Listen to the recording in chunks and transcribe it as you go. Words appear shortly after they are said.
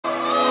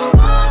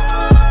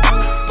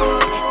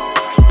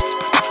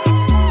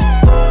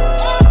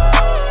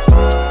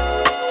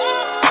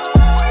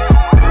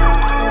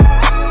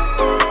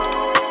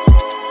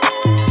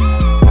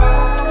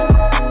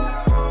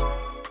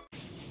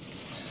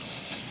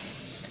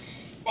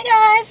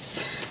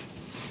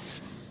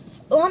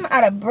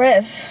out of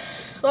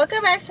breath.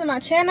 Welcome back to my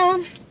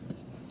channel.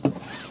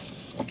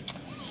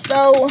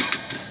 So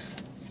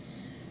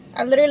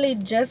I literally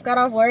just got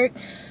off work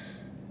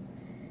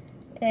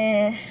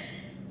and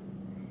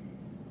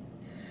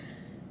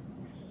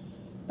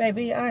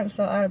baby, I am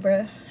so out of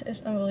breath. It's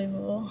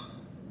unbelievable.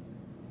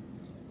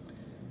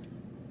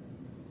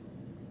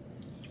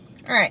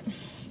 Alright,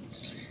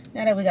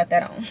 now that we got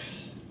that on,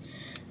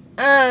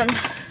 I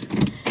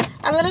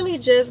literally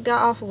just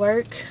got off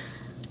work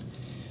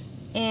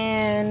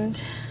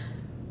and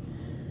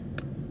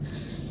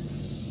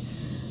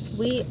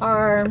we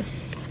are,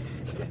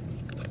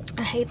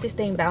 I hate this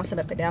thing bouncing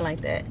up and down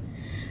like that,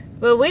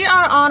 but we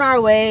are on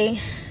our way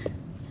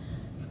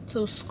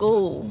to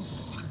school.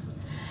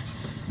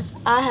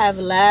 I have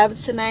lab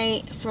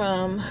tonight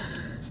from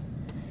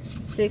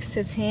 6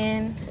 to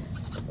 10,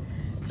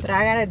 but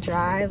I gotta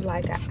drive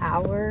like an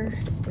hour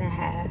and a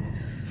half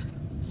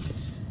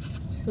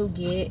to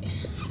get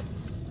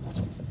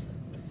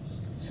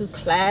to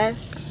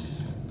class.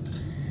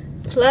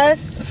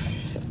 Plus,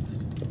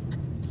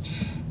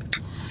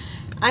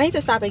 I need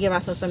to stop and get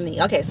myself something to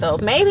eat. Okay, so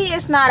maybe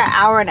it's not an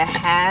hour and a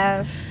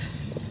half.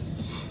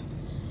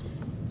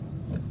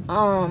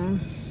 But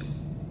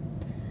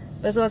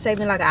it's gonna take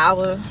me like an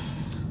hour.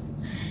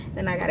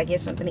 Then I gotta get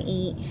something to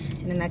eat,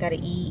 and then I gotta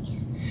eat.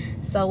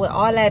 So with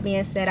all that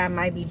being said, I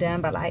might be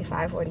done by like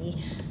 5:40.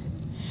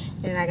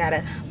 And then I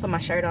gotta put my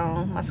shirt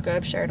on, my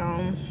scrub shirt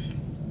on,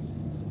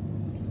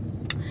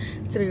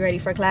 to be ready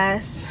for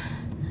class.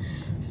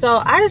 So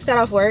I just got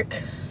off work.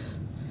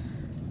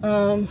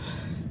 And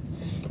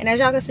as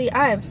y'all can see,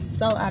 I am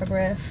so out of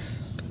breath.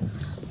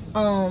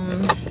 Hold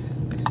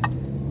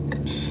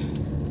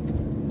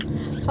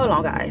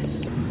on,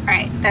 guys. All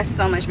right, that's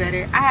so much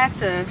better. I had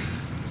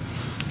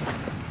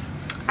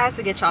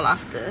to get y'all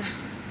off the,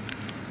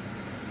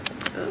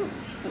 ooh,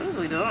 what is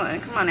we doing?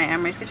 Come on now,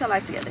 Amaris, get your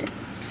life together.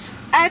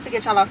 I had to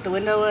get y'all off the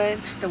window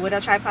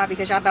tripod,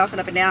 because y'all bouncing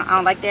up and down. I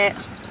don't like that.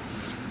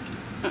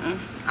 I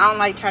don't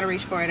like trying to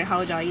reach for it and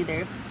hold y'all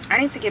either. I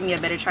need to get me a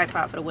better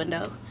tripod for the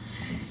window,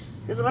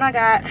 because what I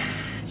got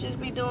just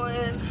be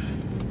doing,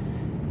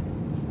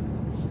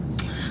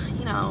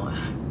 you know,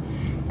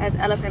 as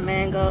Elephant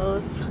Man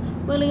goes,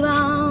 willy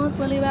bounce,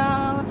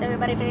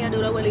 everybody feel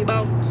do the willy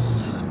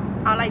bounce.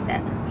 I don't like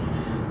that.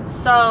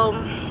 So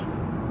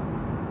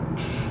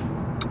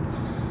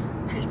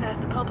it's past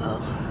the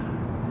popo.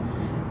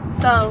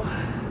 So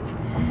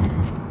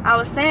I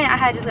was saying, I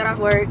had just got off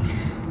work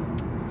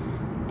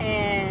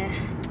and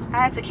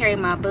I had to carry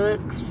my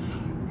books.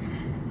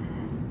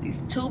 These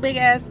two big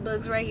ass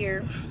books right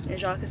here.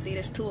 As y'all can see,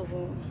 there's two of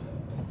them.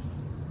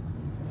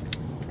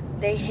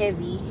 They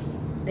heavy.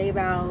 They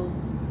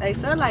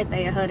feel like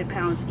they 100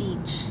 pounds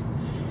each,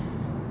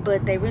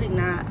 but they really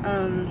not.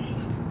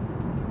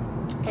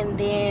 And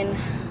then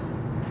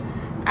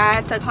I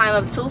had to climb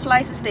up 2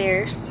 flights of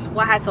stairs.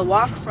 Well, I had to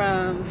walk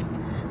from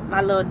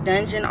my little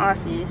dungeon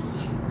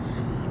office,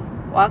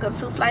 walk up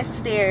 2 flights of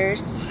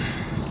stairs.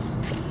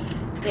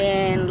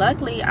 Then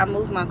luckily I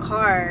moved my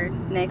car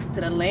next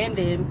to the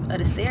landing of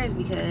the stairs,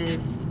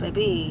 because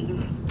baby,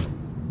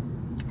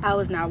 I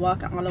was not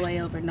walking all the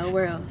way over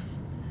nowhere else.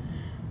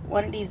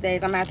 One of these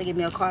days I'm gonna have to get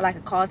me a car, like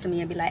a call to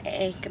me and be like,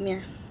 hey, come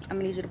here, I'm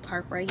gonna need you to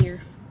park right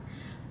here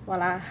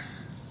while I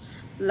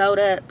load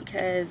up,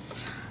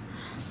 because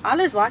all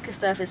this walking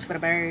stuff is for the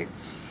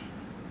birds.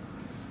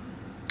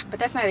 But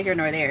that's neither here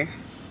nor there.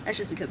 That's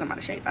just because I'm out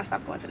of shape. I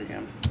stopped going to the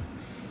gym.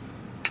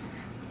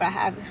 But I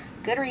have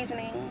good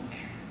reasoning.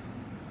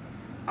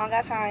 I don't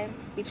got time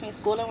between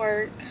school and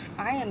work.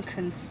 I am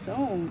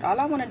consumed. All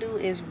I want to do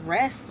is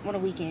rest on the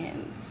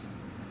weekends.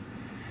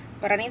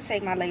 But I need to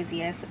take my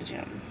lazy ass to the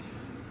gym,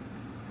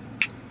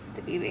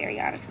 to be very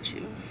honest with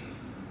you.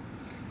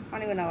 I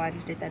don't even know why I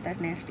just did that.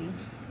 That's nasty.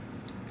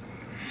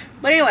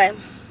 But anyway,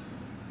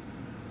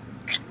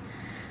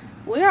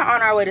 we are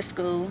on our way to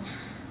school.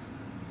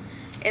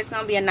 It's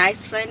gonna be a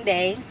nice fun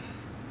day,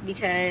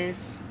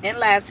 because in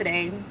lab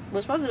today, we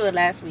were supposed to do it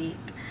last week,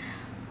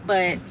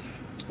 but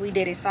we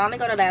didn't. So I only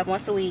go to lab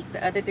once a week.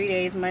 The other 3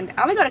 days, Monday,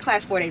 I only go to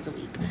class 4 days a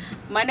week.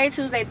 Monday,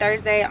 Tuesday,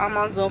 Thursday, I'm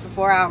on Zoom for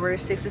 4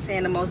 hours, 6 to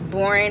 10, the most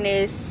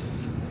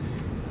boringest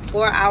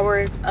 4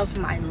 hours of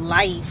my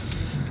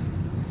life.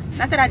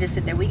 Not that I just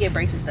sit there, we get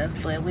breaks and stuff,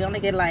 but we only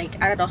get, like,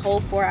 out of the whole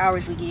 4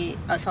 hours, we get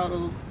a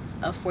total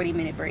of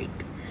 40-minute break.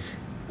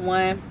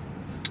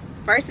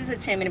 First is a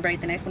 10-minute break,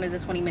 the next one is a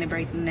 20-minute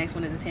break, and the next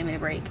one is a 10-minute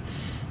break.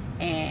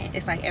 And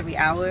it's like every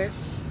hour.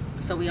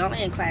 So we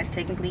only in class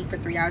technically for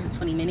 3 hours and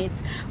 20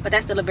 minutes, but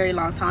that's still a very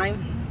long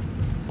time.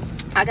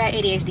 I got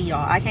ADHD,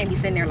 y'all. I can't be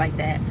sitting there like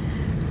that.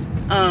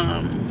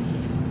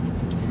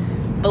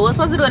 But we were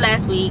supposed to do it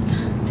last week.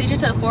 Teacher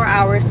took 4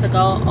 hours to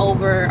go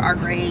over our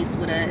grades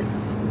with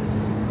us.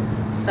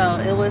 So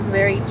it was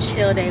very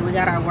chill day. We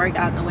got our work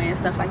out the way and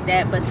stuff like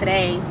that. But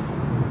today,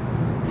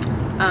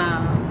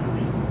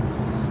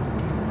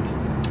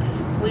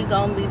 we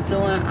gonna be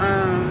doing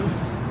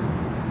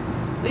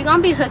we're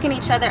gonna be hooking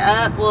each other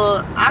up.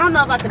 Well, I don't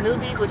know about the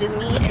newbies, which is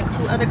me and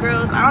 2 other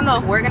girls. I don't know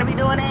if we're gonna be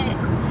doing it,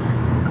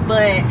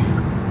 but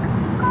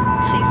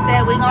She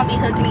said we're gonna be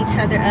hooking each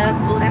other up.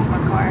 Oh, that's my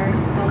car.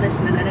 Don't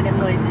listen to none of them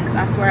noises.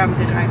 I swear I'm a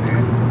good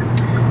driver.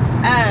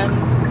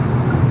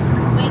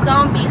 We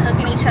gonna be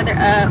hooking each other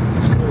up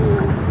to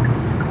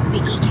the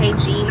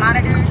EKG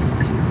monitors,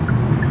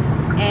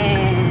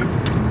 and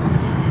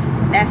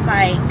that's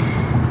like,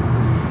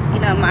 you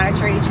know,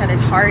 monitoring each other's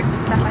hearts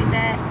and stuff like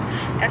that.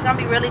 That's gonna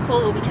be really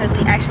cool because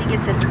we actually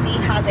get to see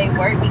how they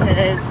work.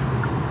 Because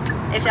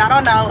if y'all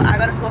don't know, I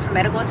go to school for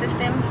medical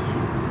assistant,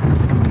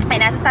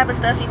 and that's the type of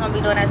stuff you're gonna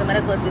be doing as a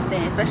medical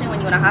assistant, especially when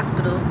you're in a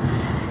hospital.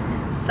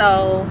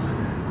 So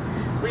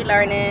we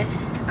learning.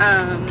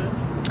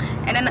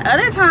 And then the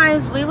other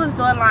times we was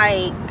doing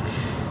like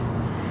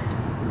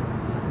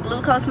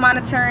glucose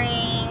monitoring,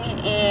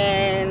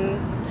 and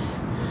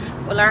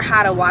we learn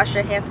how to wash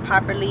your hands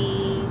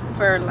properly.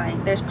 For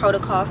like, there's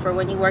protocol for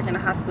when you work in a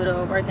hospital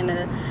or work in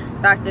a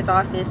doctor's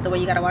office, the way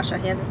you gotta wash your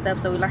hands and stuff.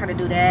 So we learn how to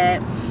do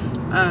that.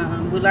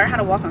 We learn how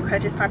to walk on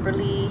crutches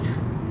properly.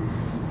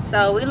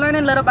 So we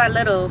learning little by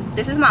little.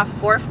 This is my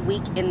 4th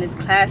week in this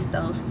class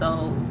though,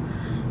 so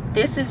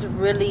this is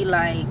really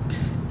like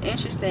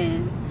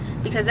interesting,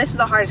 because this is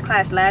the hardest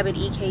class, lab and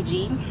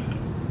EKG.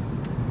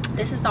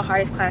 This is the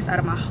hardest class out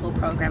of my whole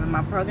program, and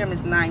my program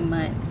is 9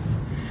 months,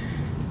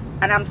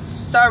 and I'm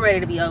so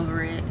ready to be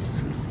over it.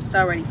 I'm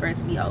so ready for it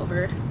to be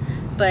over,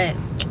 but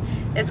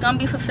it's gonna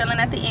be fulfilling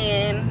at the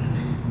end.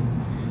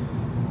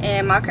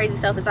 And my crazy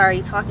self is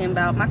already talking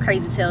about, my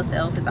crazy tail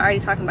self is already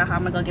talking about how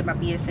I'm gonna go get my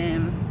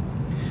BSM.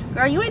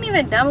 Girl, you ain't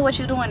even done with what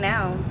you're doing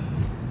now,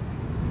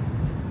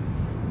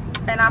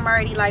 and I'm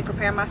already like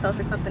preparing myself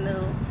for something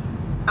new.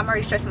 I'm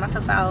already stressing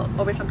myself out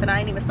over something I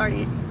ain't even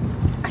started.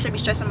 I should be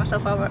stressing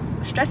myself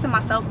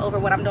over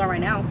what I'm doing right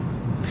now.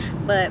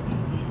 But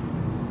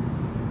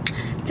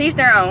to each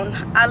their own.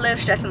 I live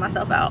stressing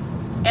myself out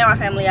and my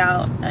family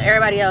out.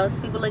 Everybody else,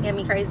 people look at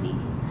me crazy,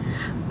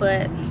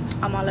 but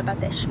I'm all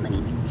about that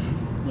shmoney's,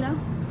 you know,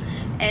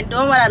 and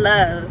doing what I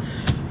love.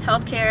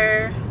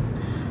 Healthcare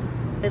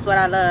is what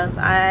I love.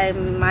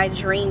 My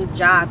dream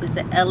job is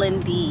an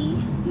L&D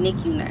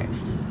NICU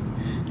nurse.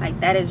 Like,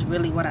 that is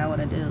really what I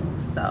want to do.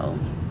 So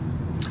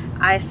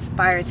I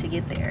aspire to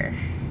get there.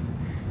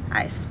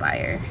 I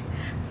aspire.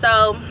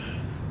 So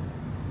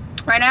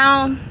right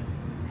now,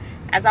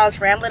 as I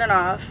was rambling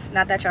off,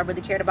 not that y'all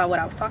really cared about what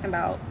I was talking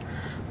about,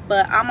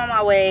 but I'm on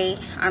my way.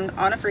 I'm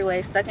on the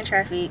freeway, stuck in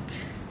traffic.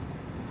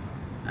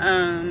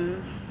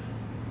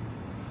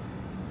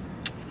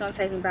 It's gonna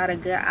take me about a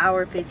good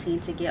hour 15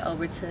 to get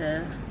over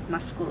to my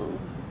school,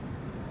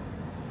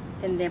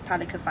 and then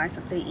probably could find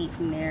something to eat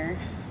from there.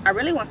 I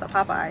really want some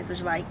Popeyes, which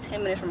is like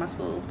 10 minutes from my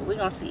school, but we're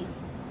gonna see.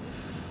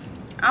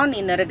 I don't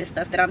need none of this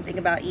stuff that I'm thinking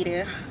about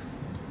eating.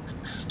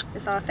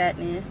 It's all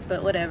fattening,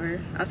 but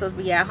whatever. I'm supposed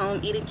to be at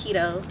home eating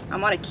keto.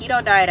 I'm on a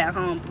keto diet at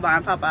home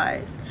buying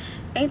Popeyes.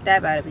 Ain't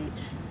that bad a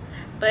bitch.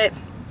 But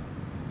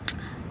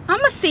I'm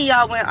gonna see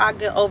y'all when I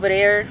get over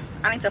there.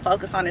 I need to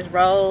focus on this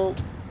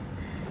road.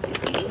 Let's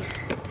see.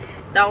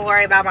 Don't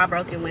worry about my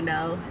broken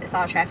window. It's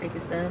all traffic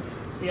and stuff.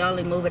 We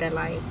only move it at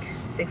like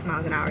 6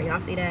 miles an hour. Y'all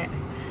see that?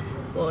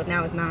 Well,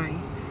 now it's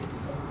 9.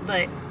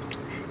 But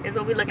it's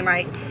what we looking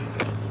like.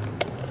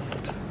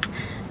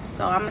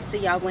 So I'm gonna see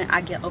y'all when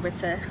I get over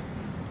to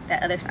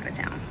that other side of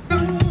town.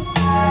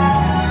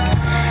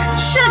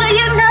 Sugar,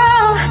 you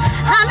know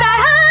I'm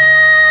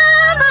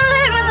never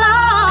living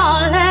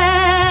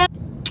lonely.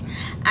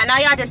 I know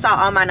y'all just saw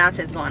all my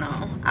nonsense going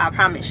on. I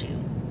promise you.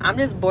 I'm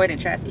just bored in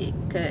traffic,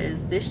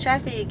 because this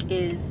traffic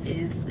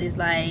is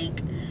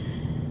like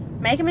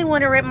making me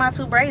want to rip my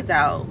 2 braids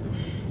out.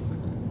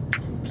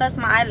 Plus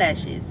my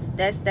eyelashes.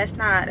 That's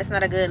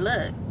not a good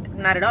look.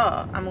 Not at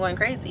all. I'm going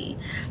crazy.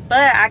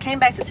 But I came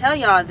back to tell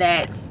y'all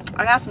that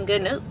I got some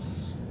good news.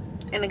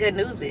 And the good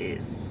news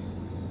is,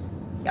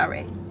 y'all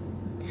ready?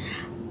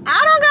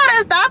 I don't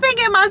gotta stop and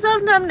get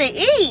myself something to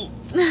eat.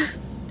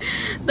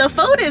 The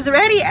food is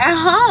ready at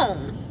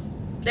home.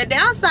 The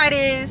downside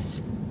is,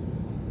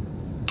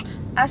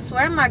 I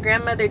swear my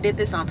grandmother did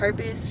this on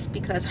purpose,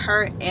 because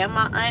her and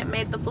my aunt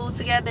made the food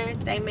together.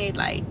 They made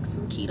like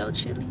some keto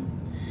chili.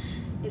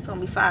 It's gonna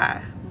be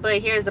fire.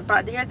 But here's the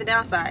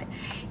downside.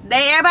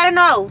 Everybody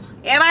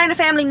in the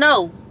family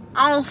know,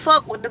 I don't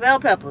fuck with the bell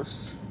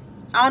peppers.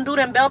 I don't do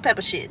them bell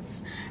pepper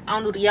shits. I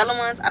don't do the yellow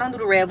ones. I don't do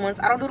the red ones.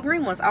 I don't do the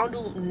green ones. I don't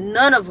do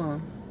none of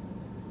them.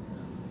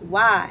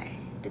 Why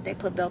did they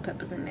put bell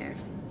peppers in there?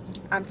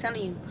 I'm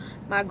telling you,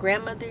 my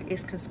grandmother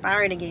is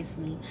conspiring against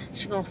me.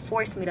 She gonna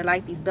force me to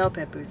like these bell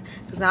peppers,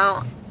 because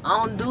I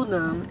don't do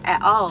them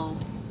at all.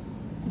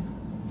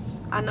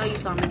 I know you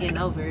saw me getting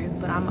over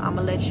it, but I'm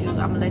gonna let you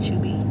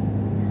be.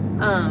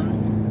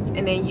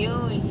 And then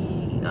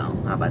you know,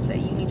 I'm about to say,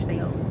 you need to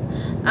stay over.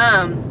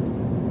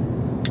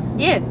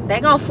 Yeah, they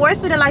gonna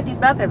force me to like these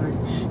bell peppers,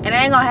 and it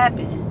ain't gonna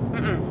happen.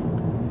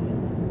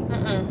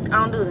 I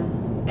don't do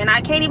them. And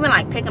I can't even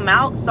like pick them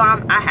out, so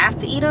I have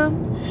to eat them.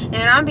 And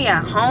then I'll be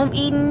at home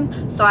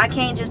eating, so I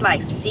can't just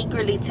like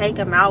secretly take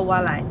them out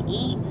while I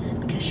eat,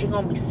 because she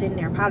gonna be sitting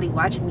there probably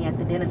watching me at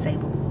the dinner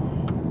table.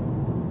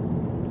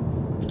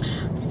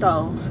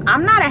 So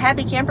I'm not a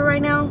happy camper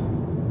right now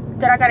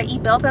that I gotta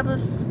eat bell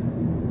peppers.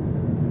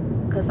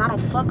 because I don't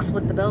fucks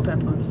with the bell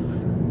peppers,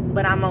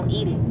 but I'm gonna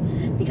eat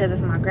it because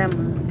it's my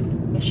grandma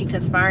and she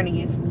conspiring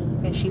against me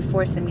and she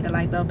forcing me to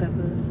like bell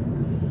peppers,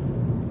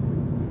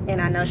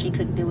 and I know she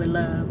cooked it with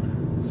love,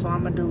 so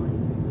I'm gonna do it.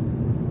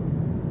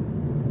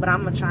 But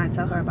I'm gonna try and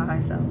tell her about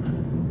herself,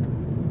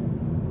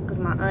 because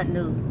my aunt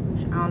knew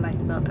I don't like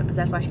the bell peppers.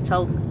 That's why she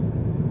told me.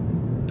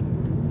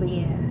 But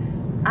yeah,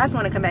 I just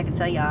want to come back and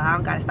tell y'all I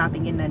don't gotta stop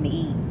and get nothing to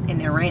eat and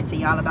then rant to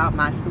y'all about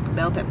my stupid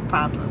bell pepper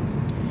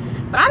problem.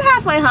 But I'm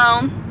halfway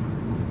home.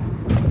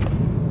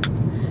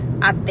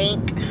 I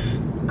think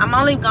I'm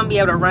only gonna be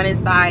able to run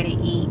inside and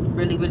eat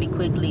really, really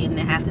quickly and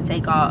then have to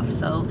take off.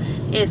 So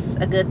it's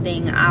a good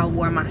thing I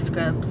wore my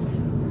scrubs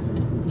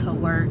to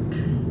work.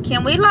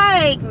 Can we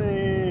like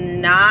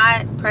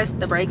not press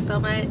the brakes so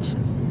much?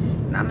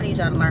 And I'm gonna need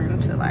y'all to learn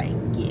to like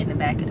get in the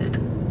back of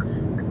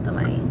the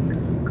lane.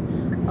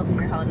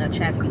 Over here holding up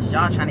traffic because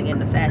y'all trying to get in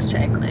the fast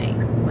track lane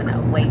for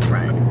the wave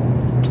run.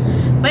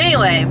 But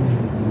anyway,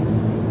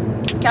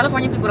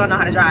 California people don't know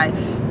how to drive.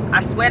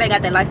 I swear they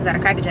got their license out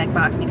of Cracker Jack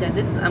box because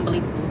this is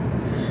unbelievable.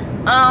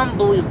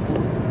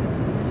 Unbelievable.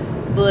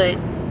 But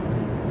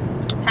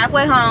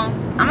halfway home,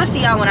 I'm gonna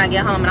see y'all when I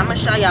get home, and I'm gonna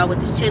show y'all what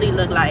this chili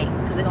look like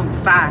because it's gonna be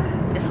fire.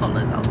 It's gonna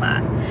look so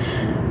fire.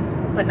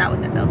 But not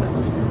with the no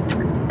bills.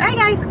 Alright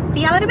guys,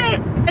 see y'all in a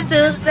bit.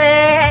 To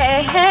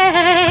say,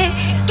 hey,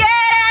 get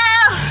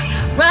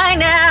out right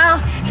now.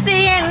 It's the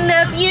end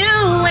of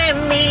you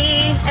and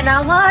me. And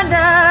I wonder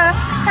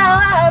how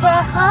I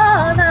brought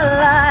all the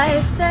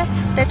lies. Say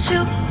that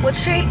you would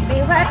treat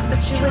me right,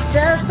 but you was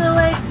just a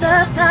waste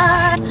of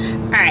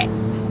time. Alright,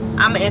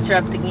 I'm gonna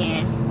interrupt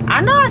again.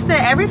 I know I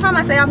said every time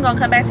I say I'm gonna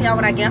come back to y'all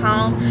when I get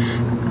home,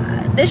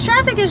 this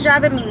traffic is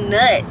driving me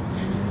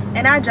nuts.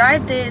 And I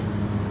drive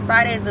this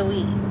 5 days a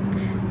week.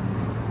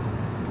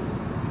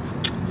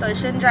 So it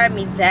shouldn't drive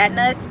me that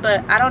nuts,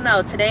 but I don't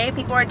know. Today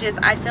people are just,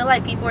 I feel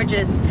like people are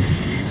just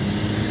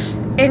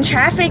in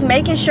traffic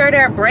making sure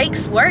their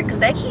brakes work, because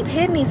they keep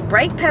hitting these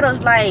brake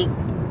pedals like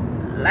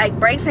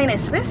brakes ain't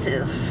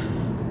expensive.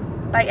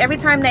 Like every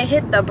time they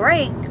hit the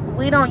brake,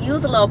 we don't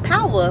use a little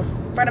power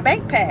for the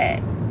brake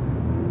pad.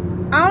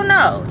 I don't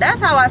know. That's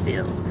how I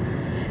feel.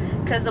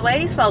 Because the way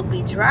these folk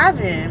be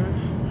driving,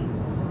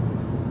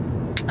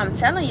 I'm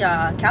telling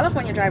y'all,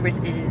 California drivers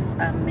is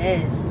a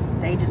mess.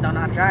 They just don't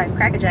know how to drive.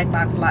 Cracker Jack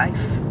box life.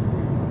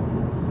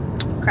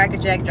 Cracker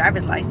Jack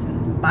driver's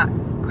license box.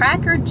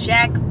 Cracker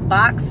Jack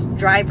box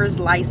driver's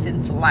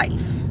license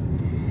life.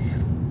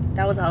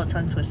 That was a whole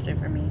tongue twister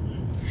for me.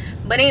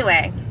 But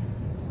anyway,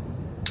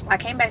 I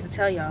came back to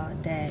tell y'all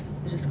that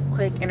it's just a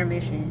quick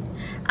intermission.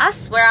 I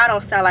swear I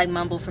don't sound like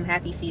Mumble from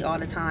Happy Feet all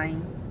the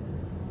time.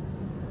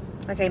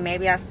 Okay,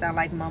 maybe I sound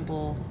like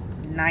Mumble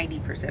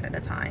 90% of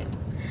the time.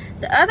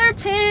 The other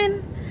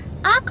 10,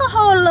 I could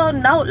hold a little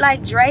note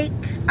like Drake.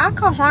 I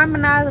could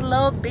harmonize a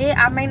little bit.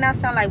 I may not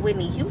sound like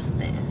Whitney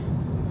Houston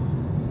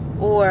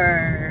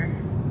or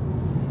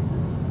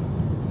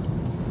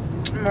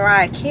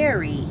Mariah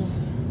Carey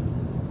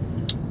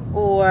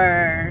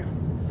or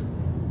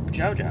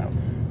JoJo,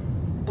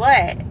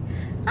 but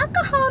I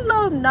could hold a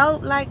little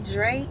note like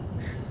Drake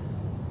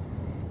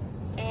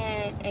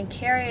and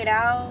carry it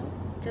out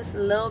just a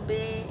little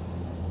bit.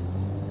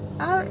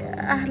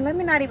 Let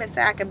me not even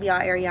say I could be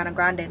on Ariana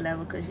Grande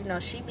level, because you know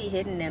she be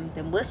hitting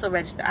them whistle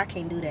register. I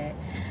can't do that.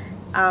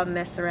 I'll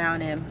mess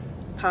around and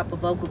pop a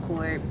vocal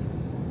cord.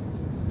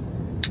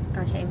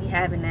 I can't be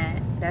having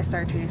that. That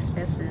surgery is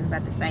expensive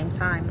at the same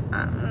time.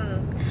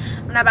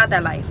 I'm not about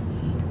that life.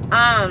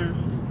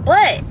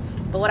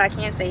 But what I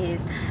can say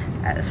is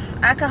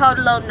I could hold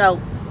a little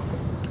note.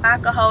 I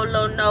could hold a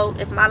little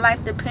note. If my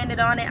life depended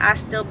on it, I'd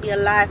still be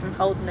alive from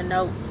holding the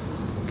note.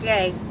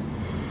 Okay.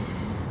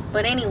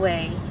 But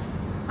anyway,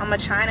 I'm gonna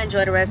try and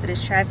enjoy the rest of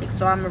this traffic.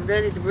 So I'm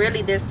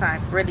really this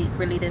time,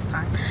 really this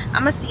time, I'm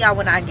gonna see y'all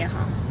when I get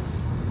home.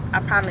 I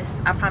promise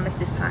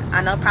this time.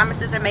 I know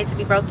promises are made to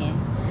be broken.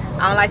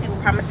 I don't like people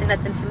promising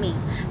nothing to me,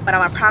 but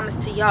I'm gonna promise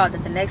to y'all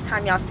that the next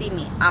time y'all see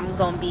me, I'm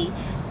gonna be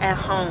at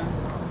home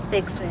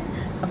fixing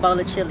a bowl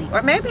of chili,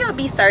 or maybe it'll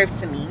be served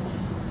to me.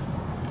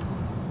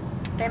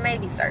 It may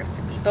be served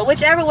to me, but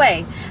whichever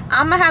way,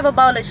 I'm gonna have a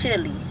bowl of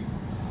chili.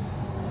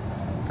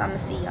 So I'm gonna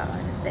see y'all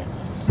in a second.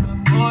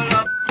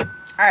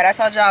 Alright, I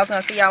told y'all I was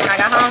gonna see y'all when I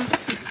got home.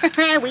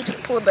 We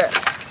just pulled up.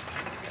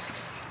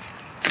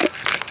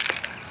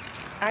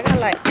 I got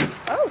like,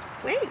 oh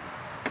wait,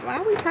 why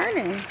are we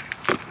turning?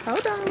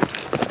 Hold on.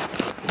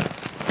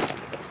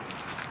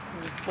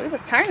 We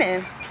was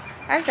turning.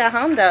 I just got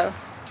home though.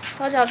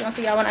 Told y'all I was gonna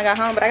see y'all when I got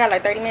home, but I got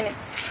like 30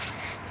 minutes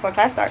before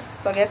class starts.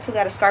 So guess who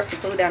got to scarf some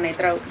food down their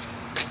throat?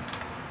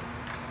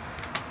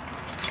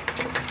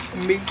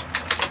 Me.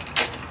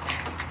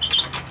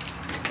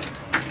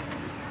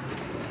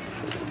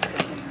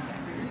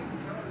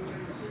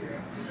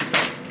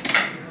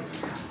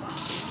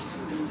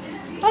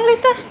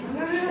 Lolita,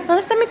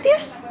 ¿dónde está mi tía?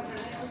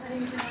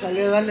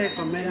 Salió a darle de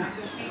comer.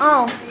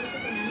 Oh,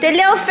 the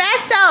little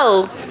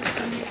fatso.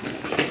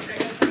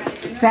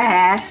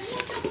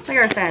 Fast. Look at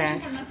her fat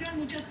ass.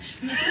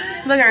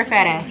 Look at her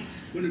fat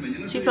ass.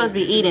 She's supposed to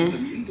be eating.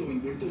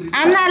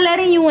 I'm not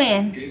letting you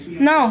in.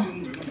 No.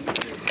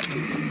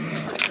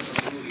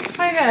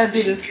 Why you gotta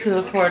do this to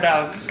the poor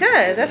dog?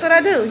 Good. That's what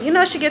I do. You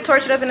know she get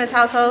tortured up in this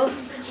household.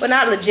 But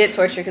not legit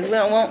torture because we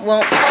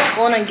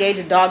won't engage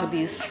in dog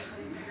abuse.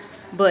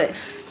 But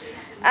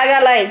I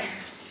got like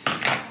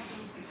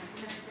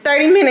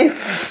 30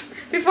 minutes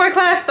before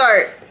class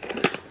start.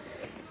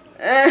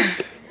 I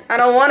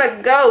don't want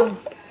to go.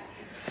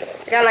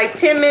 I got like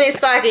 10 minutes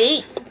so I can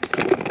eat.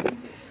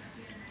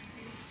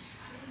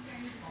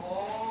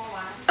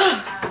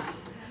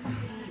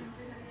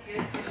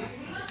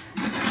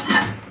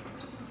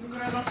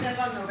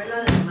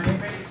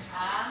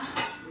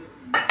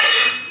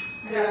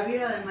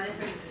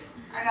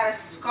 I got a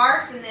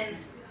scarf and then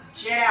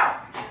jet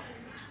out.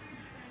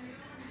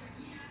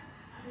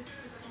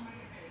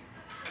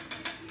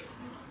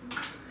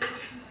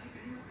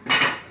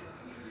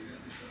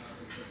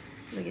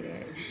 Look at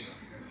that.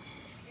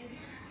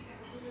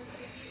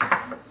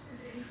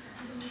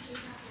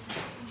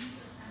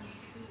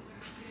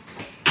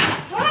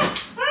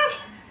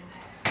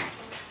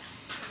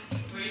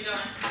 What are you doing?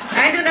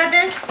 I ain't do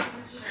nothing.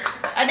 Sure.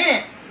 I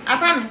didn't. I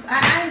promise. I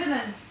ain't do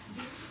nothing.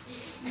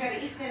 You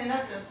gotta eat standing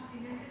up though.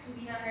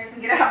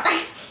 Get out.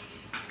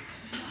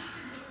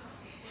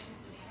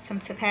 Some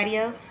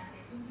tapatio.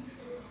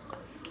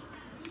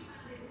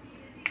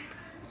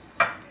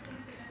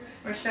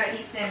 Or should I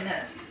eat standing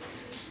up?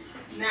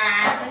 Nah,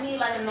 I need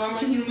like a normal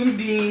human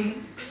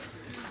being.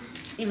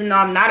 Even though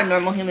I'm not a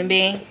normal human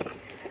being.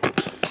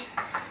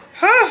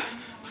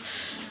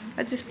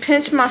 I just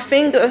pinched my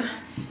finger.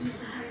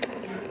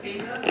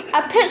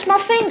 I pinched my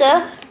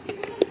finger.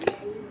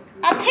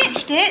 I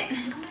pinched it.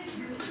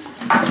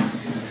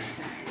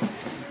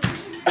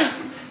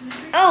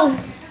 Oh,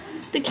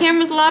 the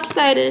camera's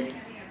lopsided.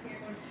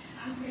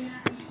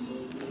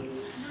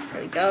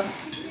 There we go.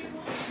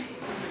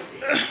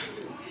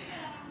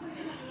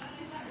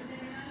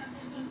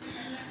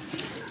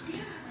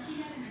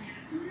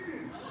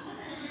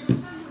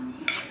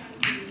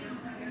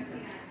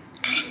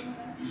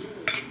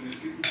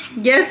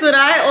 Guess what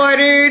I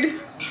ordered?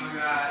 Oh my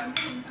god.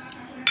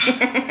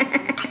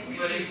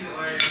 What did you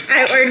order?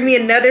 I ordered me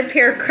another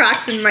pair of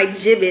Crocs and my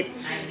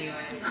gibbets. I knew it.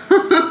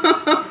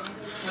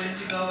 What did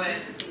you go with?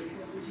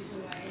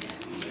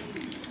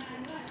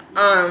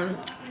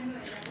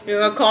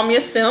 You're gonna call me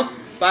a simp,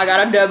 but I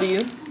got a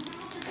W.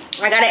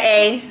 I got an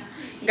A.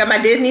 Got my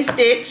Disney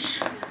Stitch.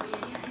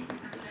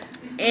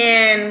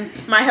 And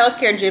my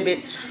healthcare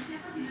gibbets.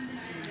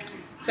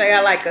 So I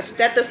got like a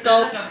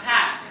stethoscope. It's like a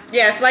pack.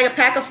 Yeah, it's like a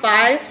pack of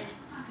 5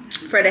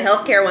 for the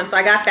healthcare one. So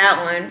I got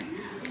that one.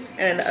 And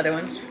then the other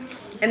ones.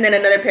 And then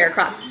another pair of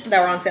Crocs that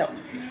were on sale.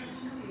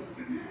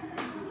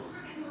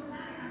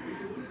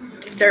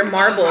 They're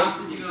marble. What box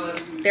did you go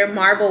with? They're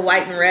marble,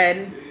 white, and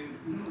red.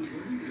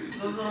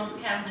 Those ones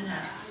Camden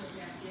has.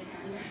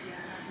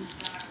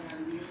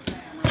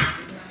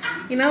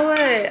 You know what?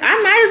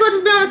 I might as well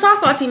just be on the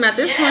softball team at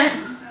this point.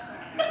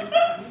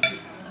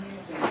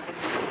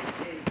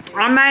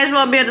 I might as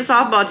well be at the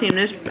softball team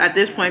at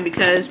this point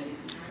because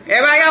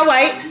everybody got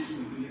white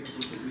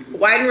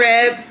and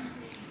red.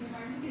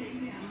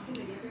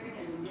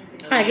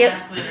 I get,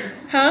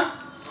 huh?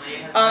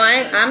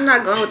 Oh, I'm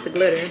not going with the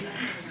glitter.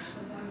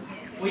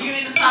 Well, you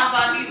need to stop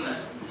on Nila.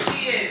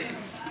 She is.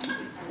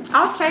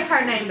 I'll take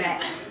her name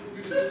back.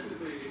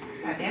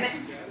 God damn it.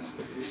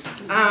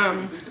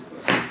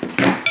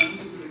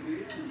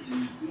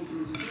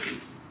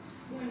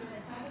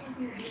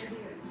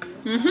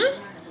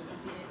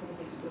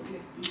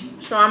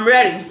 So I'm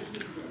ready.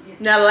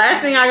 Now the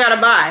last thing I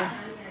gotta buy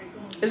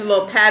is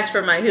little pads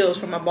for my heels,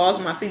 for my balls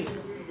and my feet.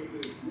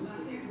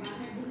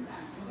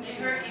 It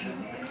hurt you,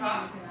 the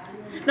Crocs.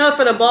 No,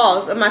 for the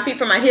balls of my feet,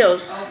 for my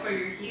heels. Oh, for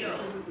your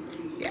heels.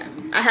 Yeah,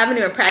 I haven't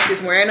even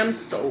practiced wearing them,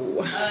 so.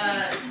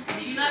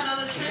 Do you not know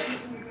the trick?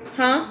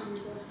 Huh?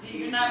 Do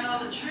you not know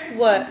the trick?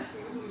 What?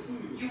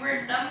 You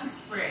wear numbing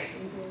spray.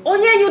 Oh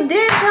yeah, you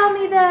did tell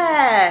me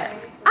that.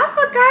 I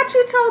forgot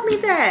you told me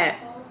that.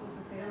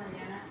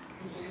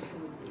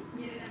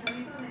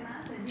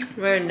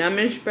 Wear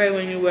numbing spray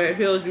when you wear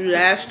heels, you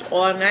last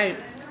all night.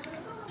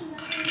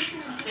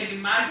 I'm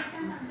taking my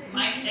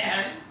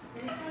can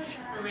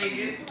for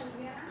Megan.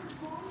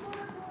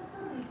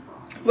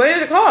 What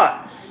is it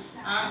called?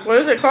 What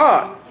is it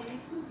called?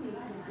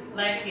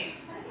 Light pink.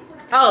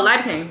 Oh,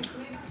 light pink.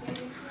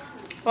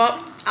 Well,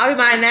 I'll be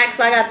buying that because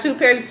I got 3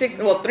 pairs of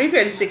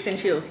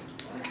 6-inch heels.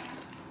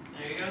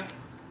 There you go.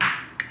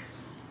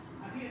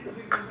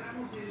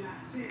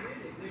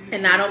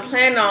 And I don't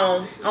plan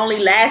on only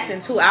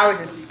lasting 2 hours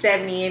in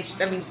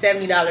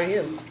 $70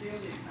 heels.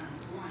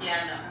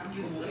 Yeah, no.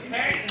 You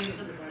apparently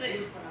took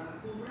 6.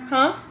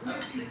 Huh? Up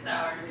to 6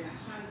 hours.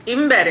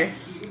 Even better.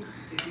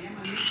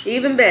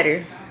 Even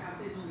better.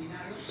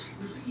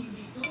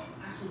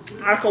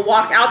 I could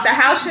walk out the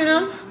house in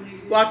them,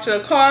 walk to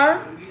the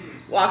car,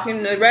 walk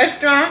in the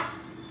restaurant,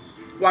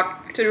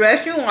 walk to the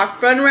restroom, walk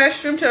from the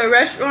restroom to the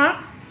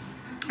restaurant,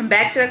 and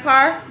back to the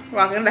car,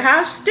 walk in the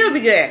house, still be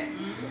good.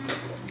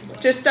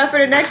 Just stuff for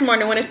the next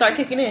morning when it start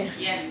kicking in.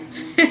 Yeah.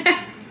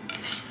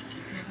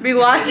 Be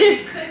walking.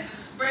 You could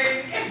just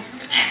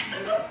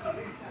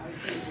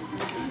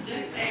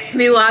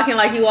Me walking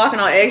like you walking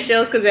on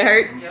eggshells because it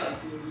hurt. Yep.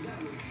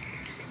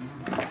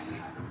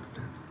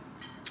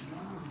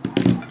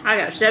 I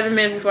got 7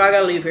 minutes before I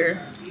gotta leave here.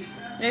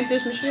 Ain't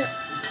this some shit?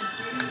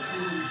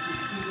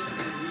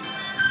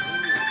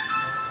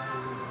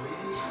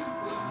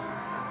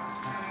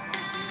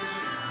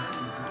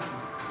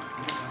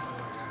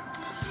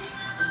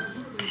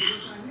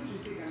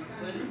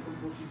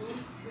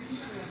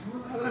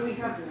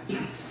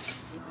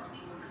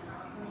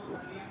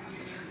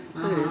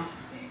 Look at this.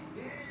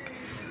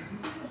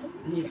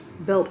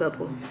 Bell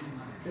pepper.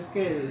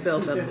 Bell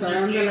pepper.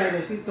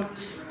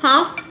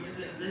 Huh?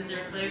 Is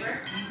there flavor?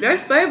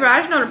 There's flavor. I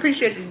just don't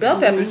appreciate the bell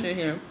peppers in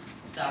here.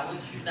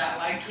 That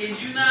I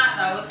kid you not,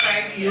 that was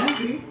 5 years.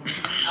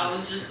 I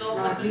was just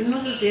over this.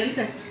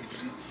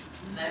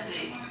 That's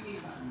it.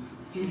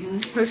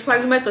 It's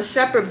like you make a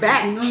separate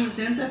batch.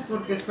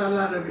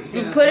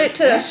 You put it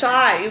to the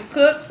side. You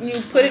cook,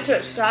 you put it to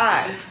the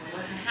side.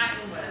 What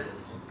happened was,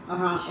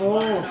 she Oh,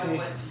 wanted to know okay.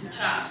 what to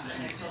chop,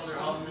 and I told her,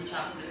 oh, I'm gonna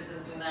chop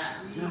this, and that.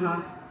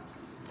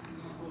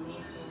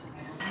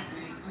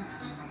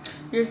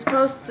 You're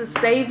supposed to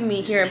save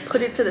me here and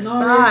put it to the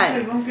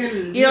side.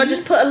 You know,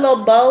 just put a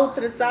little bowl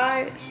to the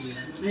side.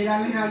 Mira,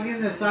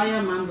 alguien te está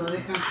llamando,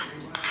 deja.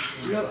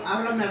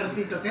 Háblame al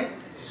ratito, ¿ok?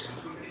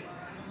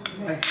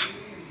 Bye.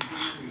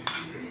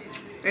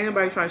 Ain't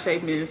nobody trying to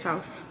save me in this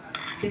house.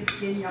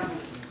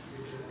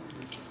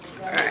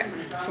 Alright,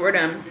 we're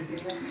done.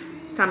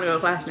 It's time to go to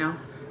class now.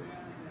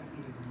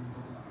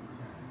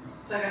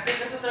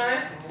 ¿Zacatecas otra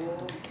vez?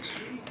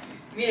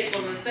 Mire,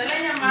 cuando esté la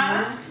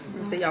llamada.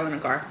 I'll see y'all in the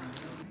car.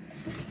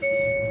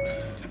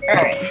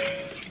 Alright.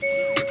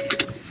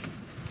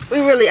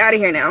 We really out of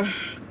here now.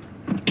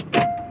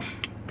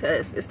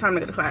 Because it's time to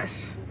go to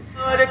class.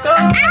 Oh,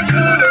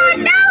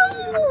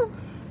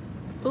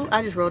 no! Ooh,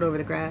 I just rolled over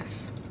the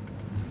grass.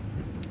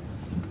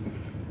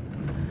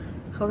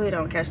 Hopefully they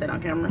don't catch that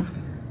on camera.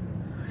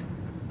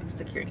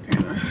 Security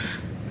camera.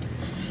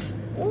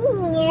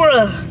 Ooh,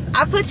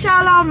 I put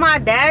y'all on my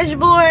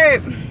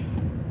dashboard.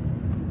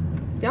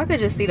 Y'all could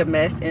just see the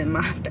mess in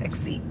my back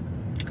seat.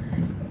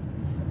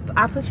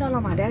 I put y'all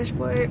on my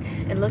dashboard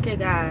and look at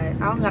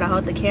God. I don't gotta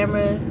hold the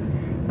camera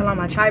on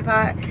my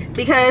tripod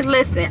because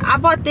listen, I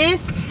bought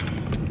this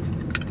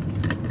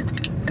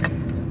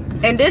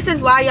and this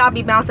is why y'all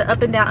be bouncing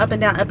up and down, up and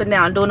down, up and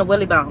down, doing the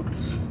willy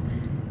bounce,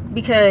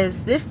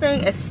 because this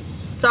thing is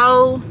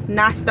so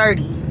not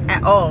sturdy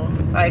at all.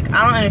 Like,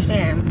 I don't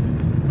understand.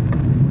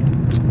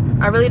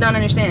 I really don't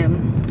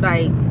understand.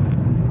 Like,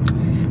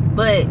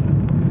 but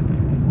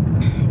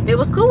it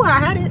was cool when I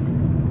had it.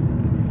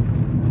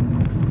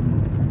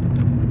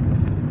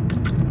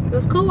 It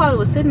was cool while it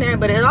was sitting there,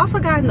 but it also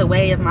got in the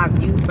way of my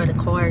view for the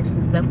cars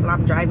and stuff while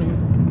I'm driving.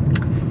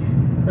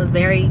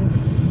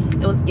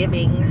 It was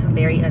giving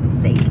very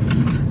unsafe.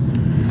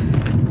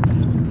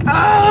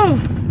 Oh!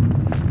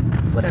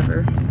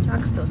 Whatever. Y'all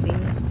can still see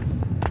me.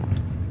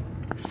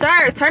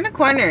 Sir, turn the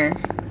corner.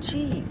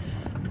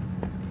 Jeez.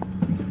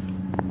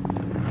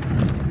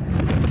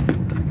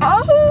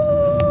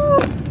 Oh!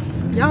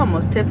 Y'all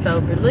almost tipped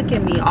over. Look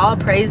at me, all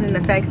praising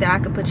the fact that I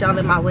could put y'all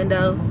in my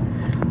window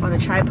on a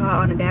tripod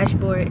on the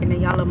dashboard, and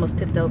then y'all almost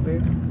tipped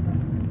over.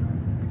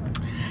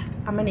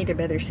 I'm gonna need a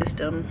better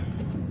system.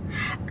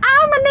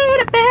 I'ma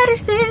need a better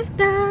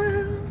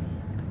system.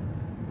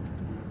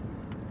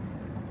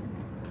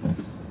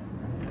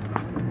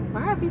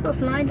 Why are people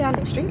flying down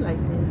the street like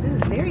this? This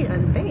is very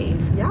unsafe.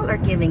 Y'all are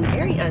giving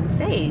very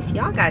unsafe.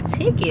 Y'all got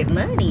ticket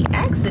money,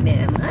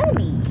 accident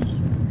money,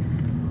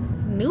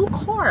 new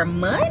car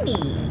money.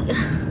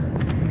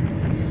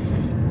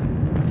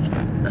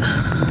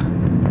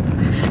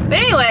 But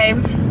anyway,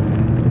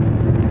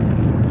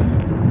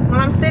 when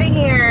I'm sitting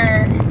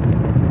here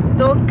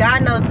doing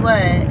God knows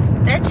what,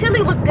 that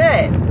chili was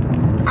good.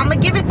 I'm gonna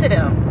give it to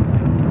them.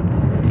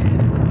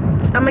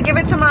 I'm gonna give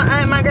it to my aunt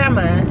and my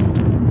grandma.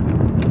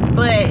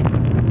 But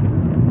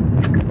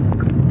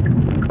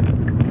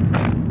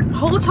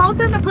who told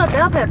them to put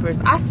bell peppers?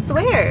 I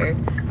swear,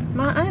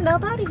 my aunt,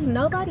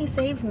 nobody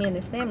saves me in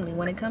this family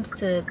when it comes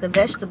to the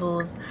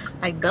vegetables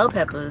like bell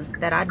peppers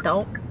that I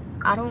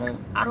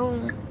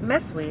don't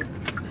mess with.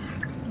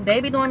 They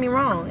be doing me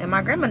wrong, and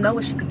my grandma know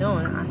what she be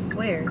doing, I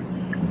swear.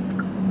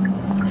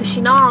 Cause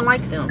she know I don't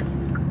like them.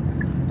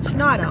 She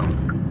know I don't.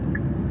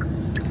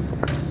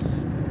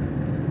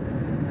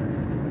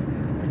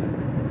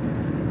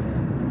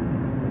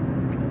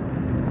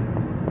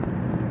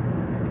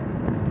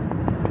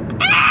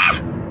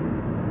 Ah!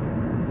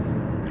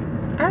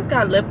 I just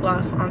got lip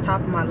gloss on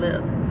top of my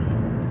lip.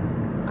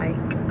 Like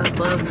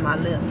above my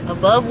lip.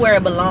 Above where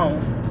it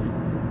belongs.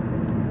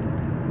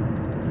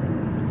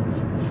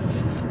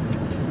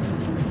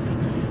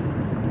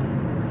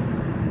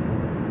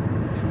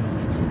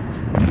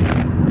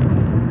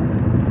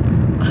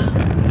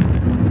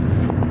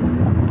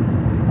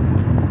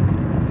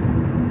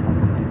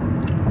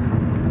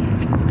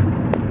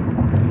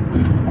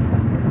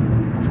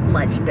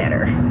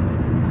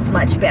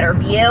 Much better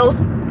view.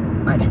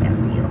 Much better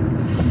view.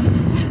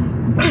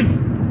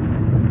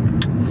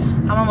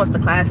 I'm almost to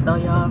class though,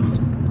 y'all.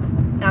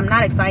 I'm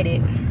not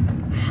excited.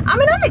 I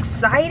mean, I'm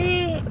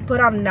excited,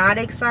 but I'm not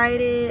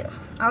excited.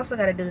 I also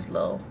got to do this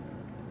little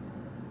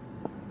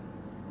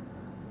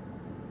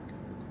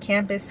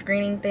campus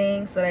screening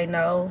thing so they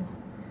know,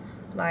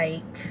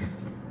 like,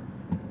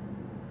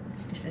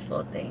 it's this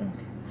little thing.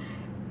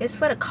 It's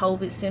for the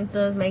COVID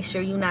symptoms. Make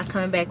sure you're not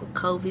coming back with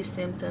COVID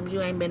symptoms.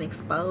 You ain't been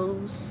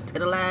exposed to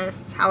the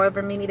last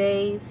however many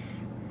days.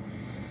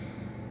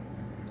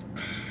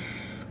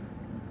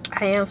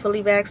 I am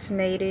fully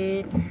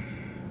vaccinated.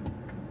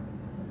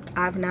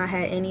 I've not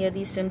had any of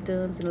these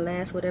symptoms in the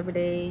last whatever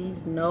days.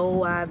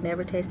 No, I've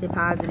never tested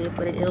positive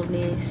for the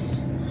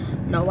illness.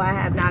 No, I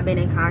have not been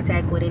in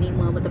contact with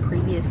anyone with the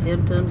previous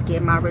symptoms.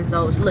 Get my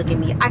results. Look at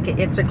me. I can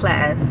enter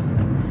class.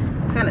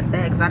 Kind of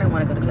sad because I didn't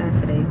want to go to class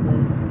today,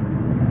 but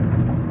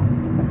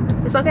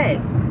it's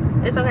okay.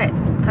 It's okay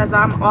because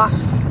I'm off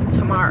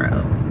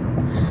tomorrow.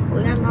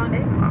 We got a long day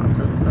tomorrow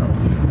too, so.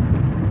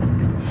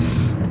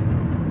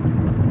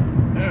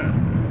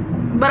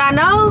 But I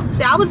know,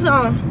 see,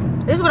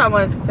 this is what I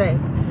wanted to say.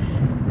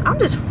 I'm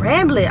just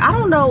rambling. I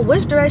don't know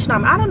which direction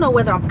I don't know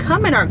whether I'm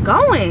coming or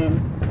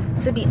going,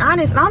 to be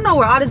honest. I don't know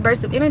where all this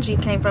burst of energy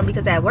came from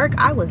because at work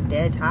I was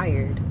dead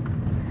tired.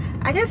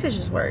 I guess it's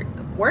just work.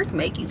 Work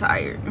make you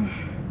tired.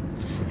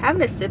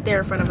 Having to sit there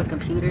in front of a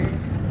computer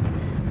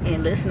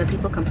and listen to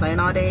people complain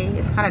all day,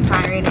 it's kind of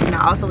tiring. And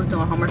I also was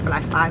doing homework for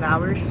like 5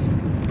 hours.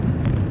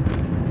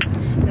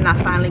 And I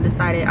finally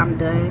decided I'm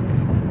done.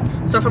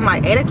 So from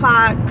like 8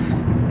 o'clock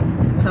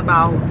to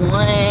about 1,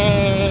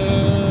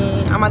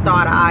 I'm gonna throw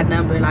out an odd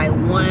number, like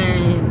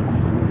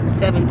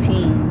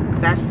 1:17,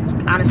 because that's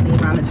honestly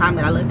around the time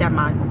that I looked at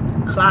my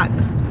clock.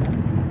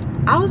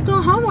 I was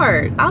doing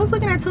homework. I was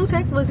looking at 2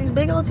 textbooks, these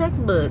big old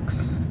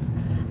textbooks.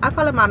 I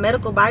call it my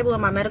medical Bible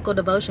and my medical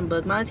devotion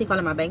book. My auntie call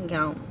it my bank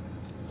account,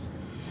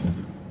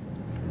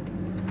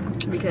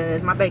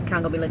 because my bank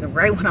account gonna be looking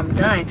great when I'm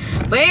done.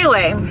 But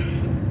anyway,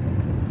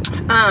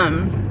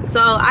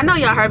 so I know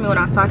y'all heard me when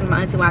I was talking to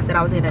my auntie when I said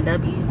I was in a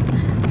W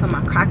for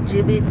my crock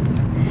gibbets,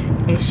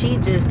 and she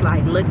just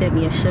like looked at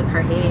me and shook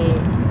her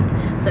head.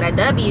 So that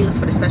W is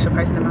for the special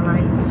person in my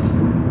life.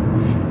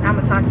 And I'm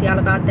gonna talk to y'all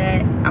about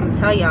that. I'm gonna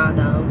tell y'all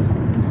though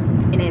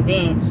in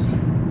advance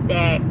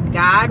that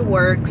God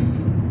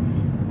works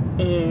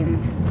in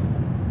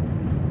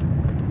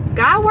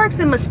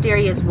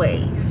mysterious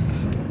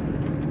ways,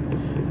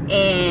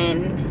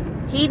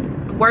 and he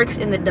works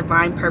in the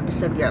divine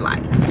purpose of your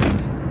life.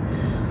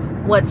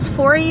 What's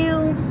for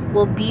you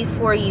will be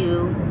for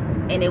you,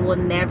 and it will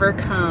never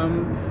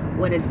come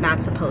when it's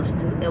not supposed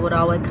to. It will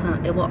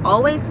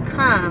always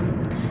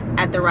come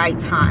at the right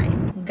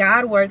time.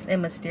 God works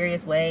in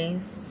mysterious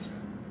ways,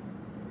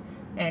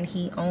 and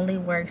he only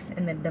works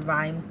in the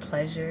divine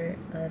pleasure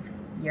of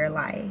your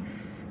life.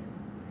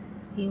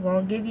 He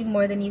won't give you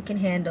more than you can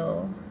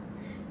handle,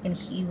 and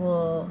he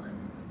will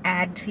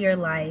add to your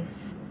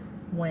life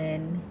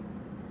when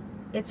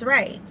it's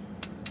right.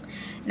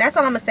 And that's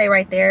all I'm gonna say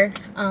right there.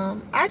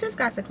 I just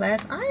got to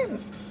class. I'm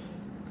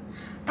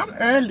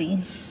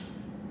early.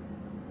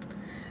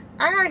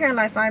 I got here in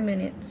like 5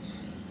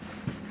 minutes.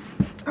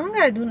 I don't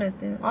gotta do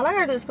nothing. All I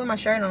gotta do is put my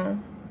shirt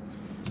on.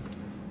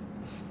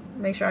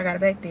 Make sure I got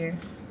it back there,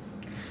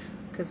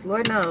 because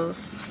Lord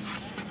knows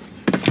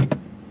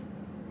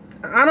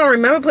I don't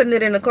remember putting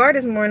it in the car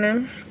this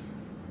morning.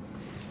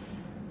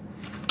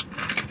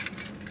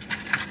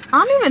 I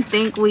don't even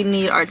think we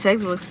need our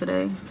textbooks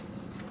today.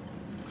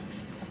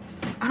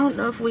 I don't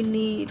know if we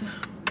need.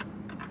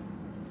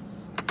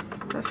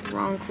 That's the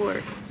wrong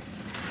cord.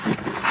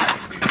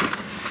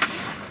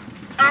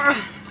 I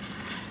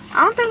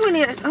don't think we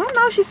need. I don't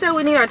know if she said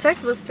we need our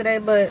textbooks today,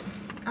 but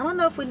I don't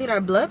know if we need our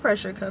blood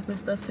pressure cuff and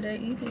stuff today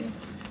either.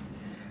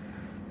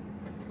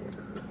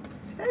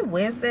 Today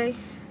Wednesday.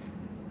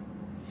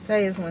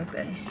 Today is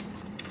Wednesday.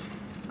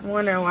 I'm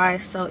wondering why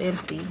it's so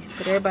empty.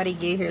 But everybody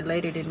get here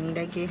later than me.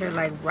 They get here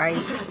like right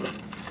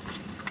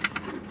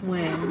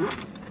when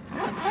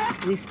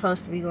we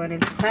supposed to be going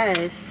into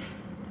class.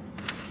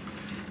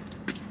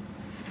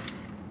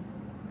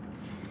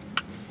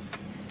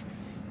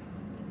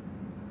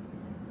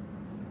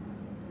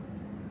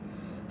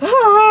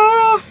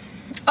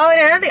 Oh,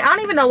 and another thing, I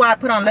don't even know why I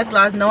put on lip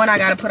gloss knowing I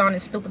gotta put on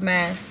this stupid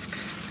mask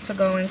to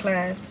go in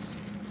class.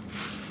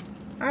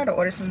 I had to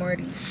order some more of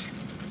these.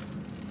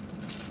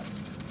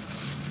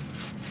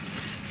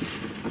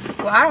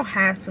 Well, I don't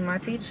have to. My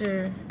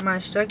teacher, my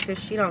instructor,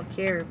 she don't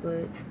care,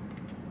 but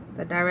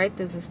the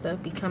directors and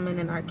stuff be coming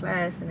in our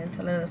class and then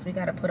telling us we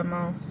gotta put them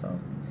on, so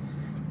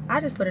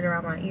I just put it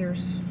around my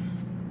ears.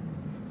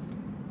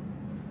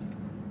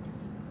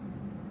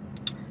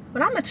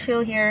 But I'm gonna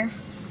chill here.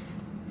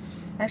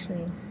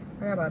 Actually,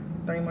 I got about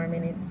 3 more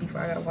minutes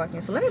before I gotta walk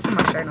in, so let me put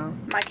my shirt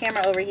on. My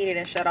camera overheated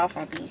and shut off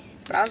on me,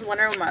 but I was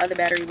wondering where my other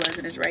battery was,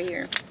 and it's right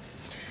here.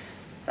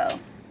 So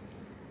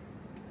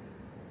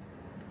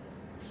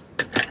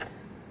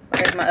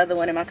there's my other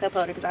one in my cup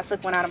holder, because I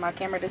took one out of my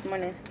camera this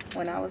morning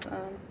when I was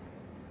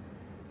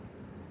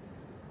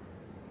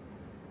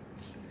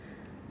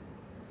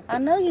I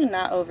know you're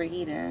not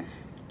overheating,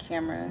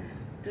 camera.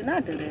 Do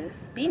not do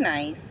this. Be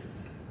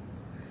nice.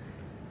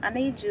 I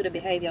need you to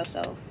behave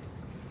yourself.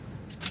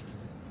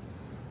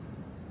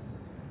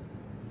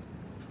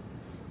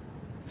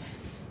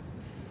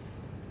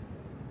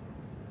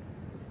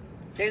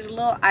 There's a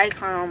little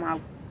icon on my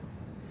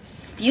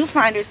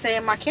viewfinder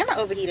saying my camera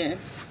overheating.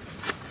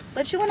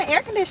 But you want an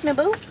air conditioner,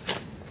 boo.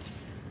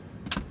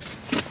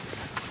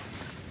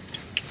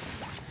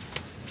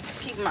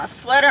 Keep my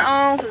sweater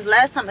on because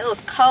last time it was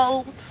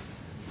cold.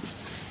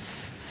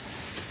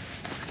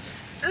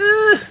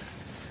 Ugh.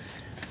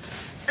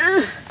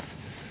 Ugh.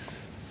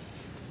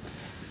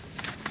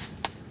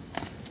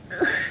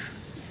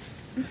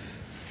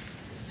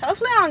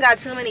 Hopefully I don't got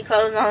too many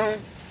clothes on.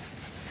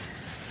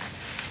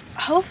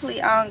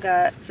 Hopefully I don't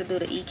got to do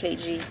the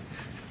EKG.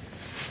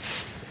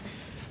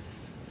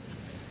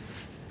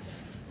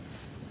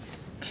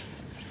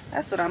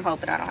 That's what I'm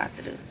hoping I don't have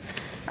to do.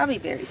 I'll be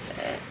very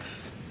sad.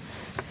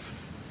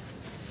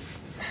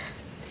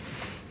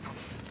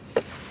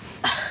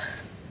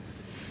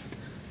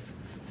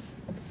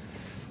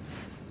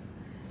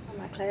 Oh,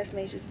 my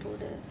classmates just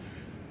pulled up.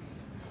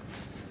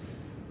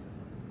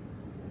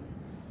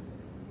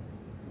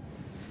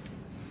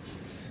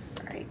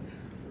 Alright.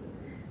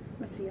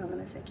 Let's see y'all in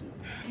a second.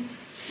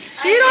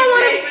 She don't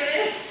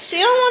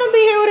want to be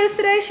here with us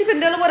today. She's been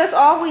dealing with us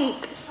all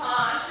week.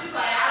 She's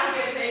like, I don't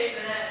get paid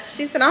for that.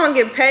 She said, I don't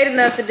get paid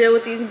enough to deal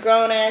with these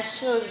grown-ass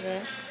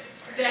children.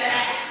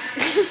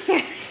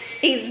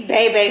 These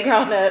baby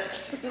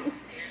grown-ups. You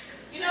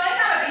know, it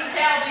gotta be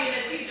hell being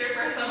a teacher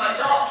for some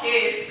adult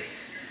kids.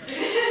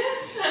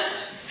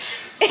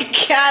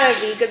 It gotta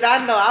be, because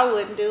I know I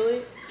wouldn't do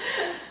it.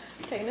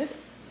 I'm taking this.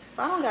 If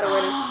I don't gotta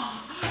wear this.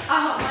 I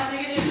hope my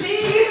nigga didn't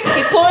leave.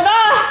 He pulling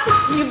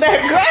off. You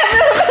better grab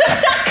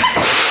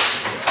him.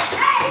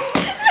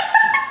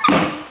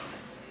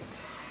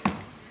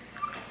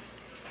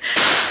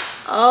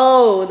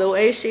 Oh, the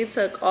way she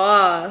took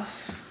off.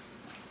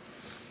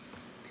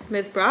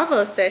 Miss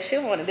Bravo said she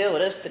don't want to deal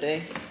with us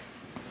today.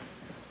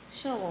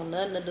 She don't want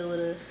nothing to do with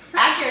us.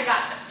 Accurate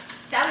got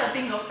that little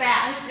thing go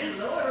fast.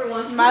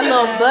 My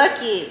little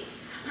bucket.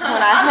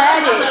 When I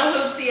had it. My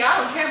little hoopty,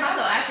 I don't care. My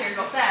little Accurate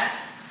go fast.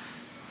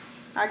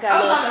 I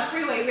was on the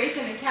freeway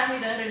racing in Cali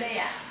the other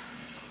day.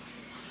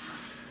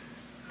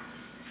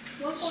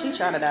 She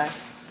trying to die.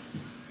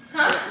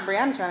 Huh?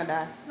 Brianna trying to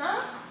die.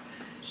 Huh?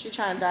 She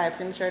trying to die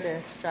premature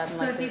death driving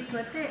So like if this. you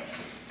flip it,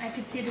 I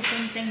could see the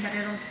same thing, but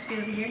it'll just be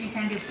over here. You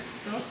can't do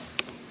both.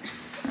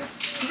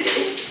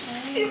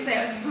 She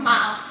said,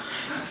 smile.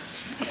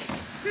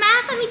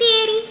 Smile for me,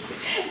 daddy.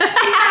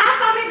 Smile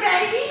for me,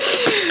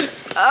 baby.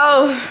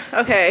 Oh,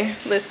 okay.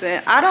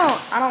 Listen, I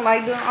don't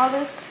like doing all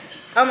this.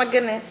 Oh my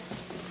goodness.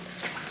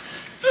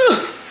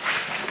 Ugh.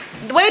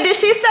 Wait, did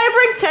she say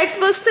bring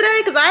textbooks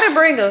today? Because I didn't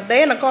bring them.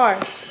 They in the car.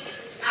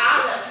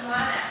 I left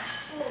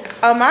mine.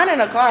 Oh, mine in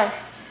the car.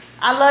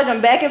 I lug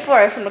them back and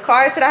forth from the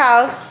car to the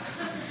house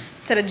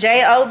to the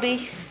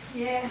J.O.B.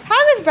 Yeah.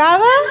 Hi, Miss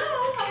Bravo.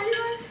 Hello, how are you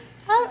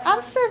guys?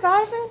 I'm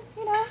surviving,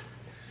 you know.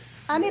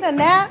 I need a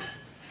nap.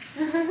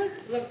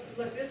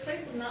 Look, this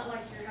place is not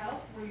like your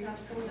house where you have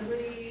to come with a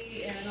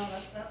hoodie and all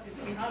that stuff. It's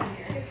gonna be hot in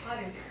here. It's hot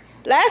in here.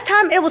 Last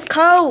time it was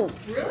cold.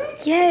 Really?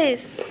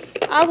 Yes.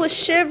 I was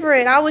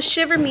shivering. I was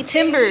shivering me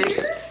timbers.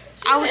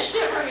 I was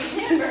shivering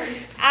timbers.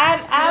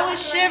 I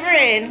was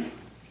shivering.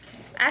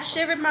 I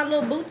shivered my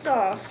little boots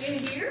off. In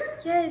here?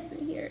 Yes,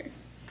 in here.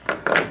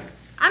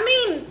 I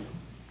mean,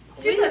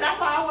 She said that's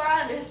why I wear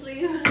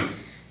undersleeve.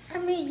 I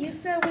mean, you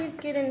said we was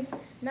getting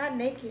not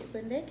naked,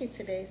 but naked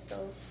today,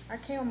 so I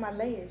came with my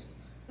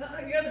layers. You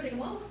have to take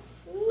them off.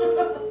 We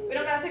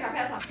don't gotta take our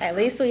pants off. At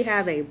least we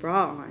have a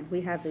bra on.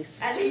 We have a.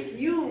 At least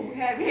you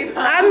have a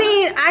I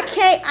mean,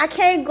 I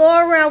can't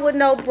go around with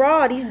no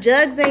bra. These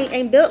jugs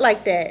ain't built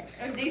like that.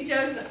 And these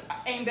jugs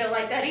ain't built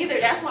like that either.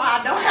 That's why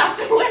I don't have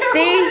to wear one.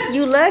 See, you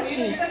You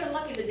lucky. guys are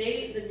lucky. The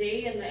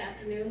day and the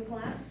afternoon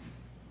class,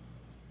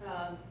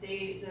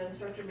 the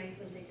instructor makes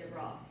them take their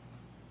bra off.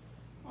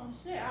 Oh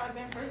shit, I would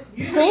have been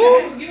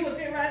first. You would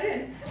fit right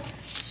in.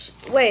 She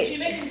Wait,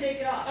 makes them take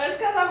it off. It's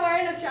because I'm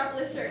wearing a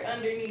strapless shirt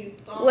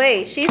underneath. So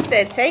wait. She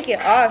said take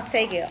it off,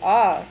 take it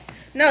off.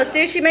 No,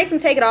 seriously, she makes them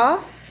take it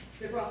off.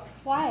 The bra.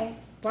 why?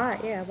 Why?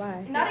 Yeah,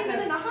 why? Not even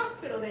in the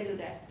hospital they do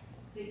that.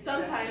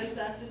 Sometimes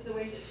that's just the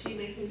way that she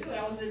makes them do it.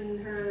 I was in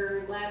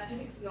her lab 2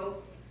 weeks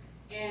ago,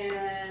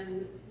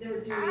 and they were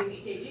doing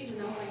EKGs,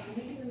 and I was like, "Are you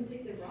making them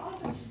take their bra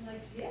off?" And she's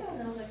like, "Yeah."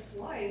 And I was like,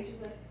 "Why?" And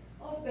she's like,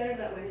 "Oh, it's better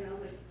that way." And I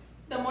was like,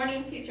 The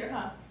morning teacher,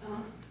 huh?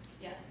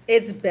 "Yeah."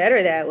 It's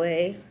better that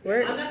way.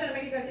 We're, I'm not gonna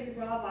make you guys take your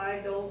bra off. I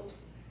don't.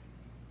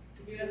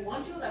 If you guys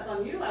want to, that's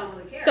on you. I don't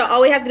really care. so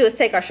all we have to do is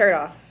take our shirt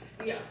off,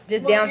 yeah,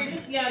 just well, down you're to-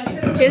 just, yeah,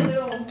 you're gonna get a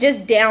little.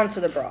 just down to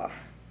the bra.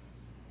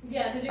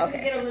 Yeah, because you're Okay.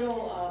 gonna get a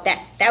little.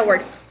 That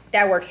works.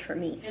 That works for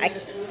me. And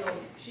a little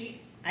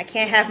sheet. I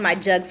can't have my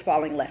jugs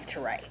falling left to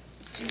right.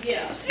 Yeah.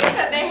 She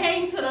said they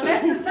hang to the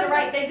left and to the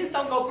right. They just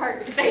don't go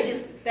perfect. They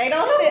just They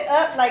don't sit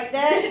up like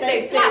that.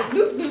 They flop.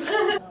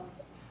 sit.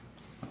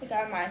 I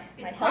got my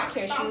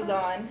healthcare shoes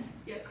on.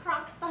 Your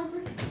Croc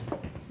stompers.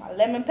 My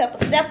lemon pepper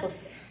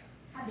steppers.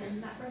 I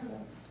did not remember.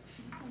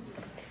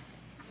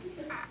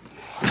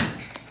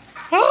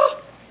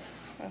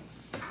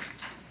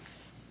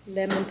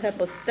 Lemon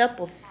pepper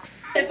stepples.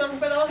 Something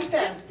for the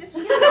OnlyFans.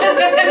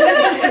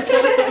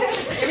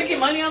 You're making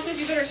money off this,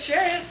 you better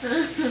share it.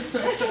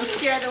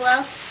 Share the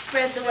wealth,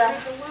 spread the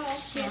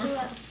wealth. Share the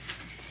wealth.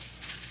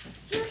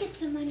 You get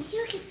some money.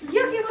 You get some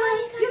You money.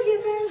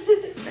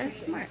 get some. They're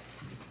smart.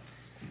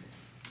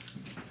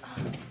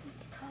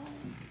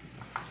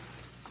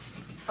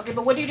 Okay,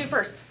 but what do you do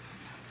first?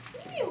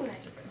 What do you mean what I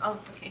do first? Oh,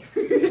 okay.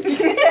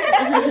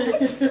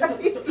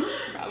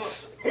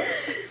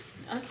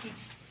 Okay,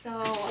 so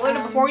Wait,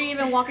 before you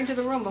even walk into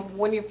the room, but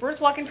when you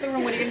first walk into the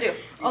room, what are you gonna do?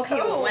 okay,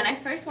 well, when I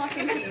first walk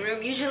into the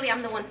room, usually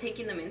I'm the one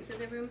taking them into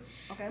the room.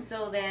 Okay.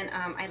 So then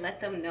I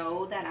let them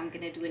know that I'm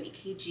gonna do an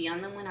EKG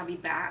on them when I'll be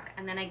back,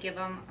 and then I give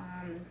them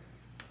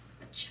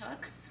the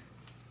chucks,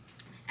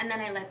 and then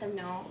I let them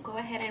know, go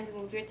ahead and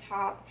remove your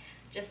top,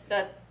 just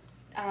the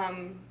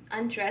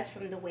undress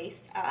from the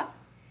waist up,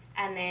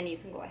 and then you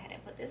can go ahead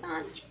and put this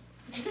on.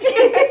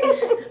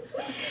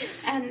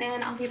 And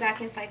then I'll be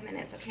back in 5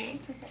 minutes, okay?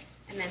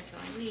 And then so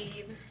I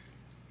leave,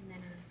 and then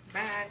I'm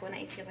back when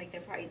I feel like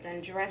they're probably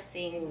done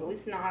dressing. We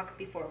always knock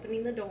before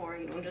opening the door.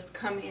 You don't just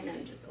come in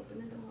and just open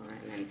the door,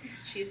 and then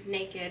she's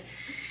naked.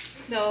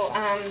 So,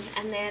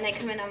 and then I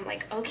come in, I'm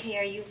like, okay,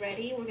 are you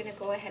ready? We're gonna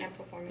go ahead and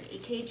perform an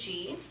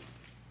EKG.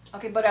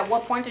 Okay, but at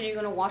what point are you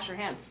gonna wash your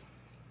hands?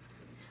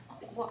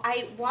 Well,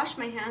 I wash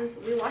my hands.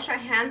 We wash our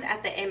hands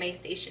at the MA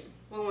station.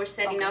 When we're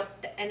setting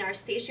up in our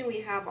station,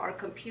 we have our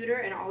computer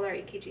and all our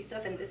EKG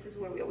stuff, and this is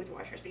where we always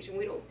wash our station.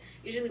 We don't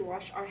usually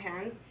wash our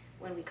hands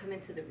when we come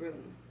into the room.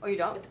 Oh, you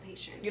don't? With the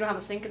patient. You don't have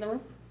a sink in the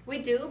room? We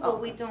do, but Oh,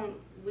 we don't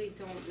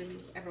really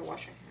ever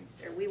wash our hands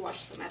there. We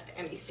wash them at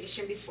the MA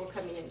station before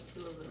coming into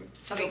the room.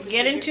 Okay,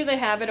 get into the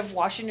habit of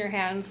washing your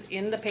hands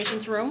in the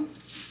patient's room,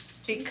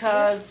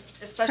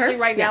 because especially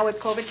right now with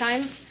COVID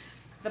times,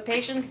 the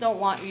patients don't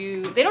want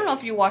you, they don't know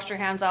if you washed your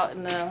hands out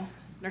in the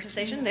nurse's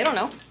station. They don't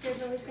know.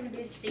 There's always going to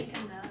be a sink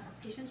in the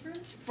patient's room.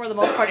 For the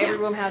most part, every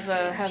room has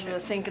a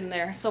sink in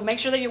there. So make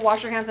sure that you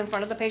wash your hands in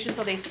front of the patient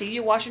so they see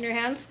you washing your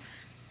hands.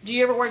 Do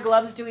you ever wear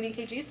gloves doing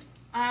EKGs?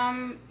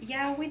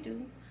 Yeah, we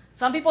do.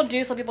 Some people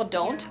do, some people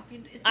don't. Yeah,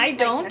 it's I not,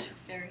 don't.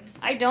 necessary.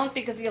 I don't,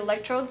 because the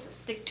electrodes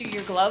stick to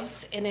your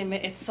gloves, and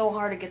it's so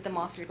hard to get them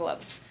off your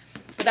gloves.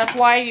 But that's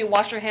why you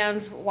wash your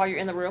hands while you're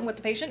in the room with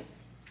the patient,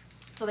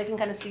 so they can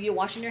kind of see you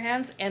washing your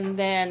hands, and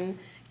then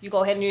you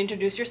go ahead and you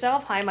introduce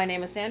yourself. Hi, my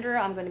name is Sandra.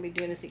 I'm going to be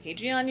doing this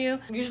EKG on you.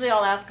 Usually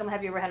I'll ask them,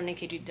 have you ever had an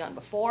EKG done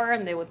before?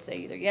 And they would say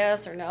either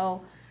yes or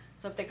no.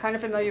 So if they're kind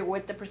of familiar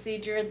with the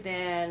procedure,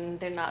 then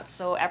they're not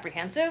so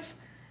apprehensive.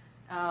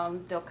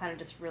 They'll kind of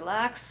just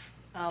relax.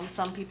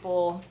 Some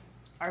people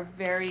are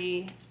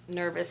very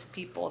nervous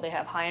people. They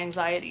have high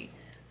anxiety.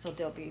 So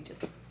they'll be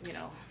just, you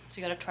know, so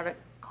you got to try to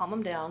calm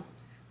them down.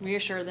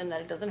 Reassure them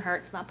that it doesn't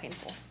hurt, it's not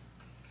painful.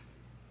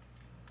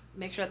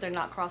 Make sure that they're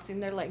not crossing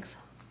their legs.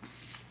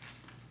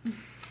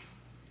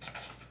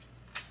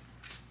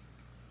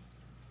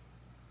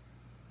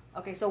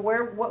 Okay, so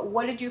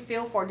what did you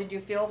feel for? Did you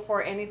feel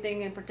for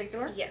anything in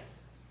particular?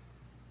 Yes.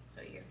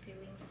 So you're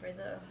feeling for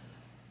the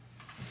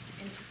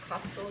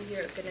intercostal,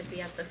 you're going to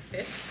be at the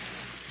 5th.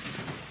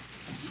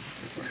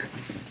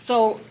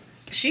 So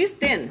she's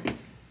thin.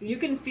 You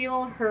can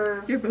feel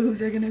her Your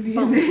boobs are gonna be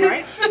bones, in there.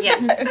 right?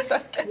 Yes.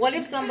 What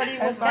if somebody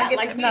was As long fat as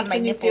like it's me? not my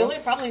Can you feel it?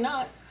 nipples. Probably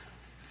not.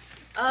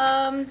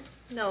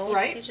 No.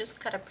 Right? You just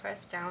kind of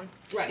press down.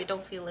 Right. If you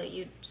don't feel it,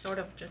 you sort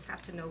of just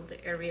have to know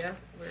the area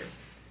where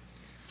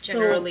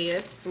generally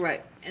is.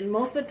 Right. And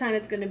most of the time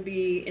it's going to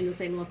be in the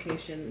same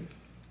location.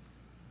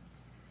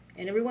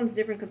 And everyone's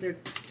different because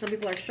some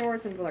people are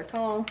short, some people are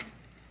tall.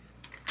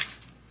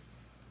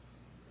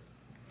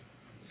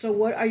 So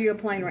what are you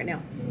applying right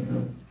now?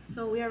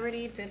 So we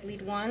already did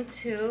lead 1,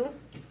 2,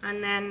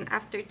 and then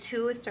after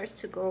 2 it starts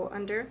to go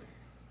under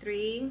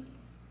 3,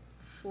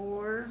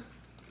 4,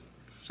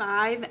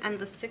 5, and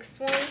the 6th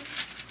one.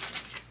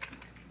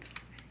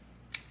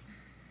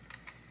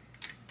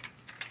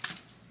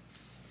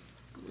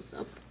 Goes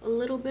up a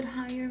little bit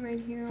higher right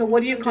here. So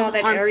what do you under call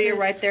the that area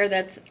right armpits. there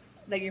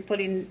that you're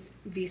putting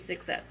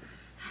V6 at?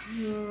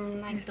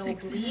 Like the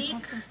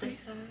oblique, the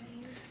side.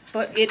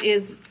 But it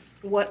is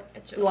what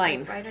It's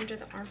line? right under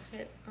the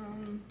armpit.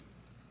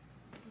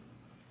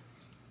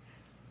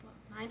 What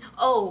line?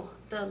 Oh,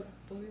 the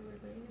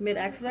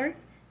Mid-axillary?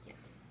 Yeah.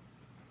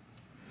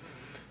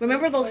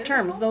 Remember those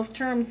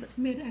terms,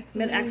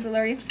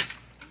 mid-axillary.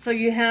 So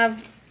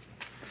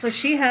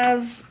she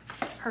has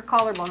her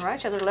collarbone,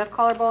 right? She has her left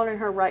collarbone and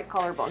her right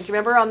collarbone. Do you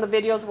remember on the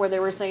videos where they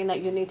were saying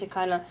that you need to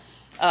kind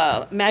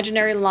of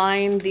imaginary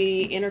line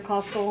the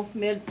intercostal,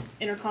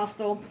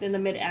 mid-intercostal, then the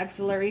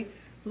mid-axillary?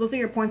 So those are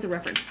your points of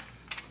reference.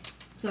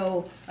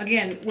 So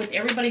again, with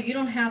everybody, you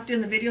don't have to,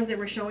 in the videos they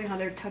were showing how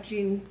they're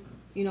touching,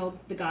 you know,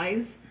 the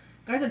guys.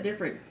 Guys are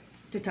different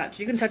to touch.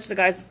 You can touch the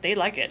guys, they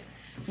like it.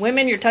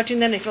 Women, you're touching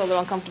them, they feel a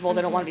little uncomfortable,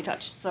 they don't want to be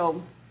touched.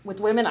 So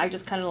with women, I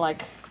just kind of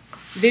like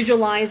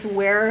visualize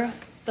where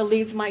the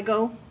leads might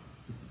go.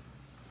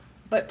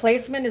 But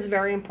placement is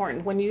very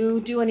important. When you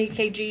do an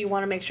EKG, you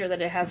want to make sure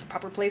that it has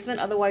proper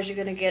placement. Otherwise, you're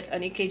going to get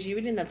an EKG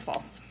reading that's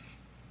false.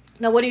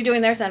 Now, what are you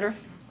doing there, Sandra?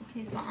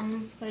 Okay, so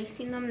I'm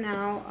placing them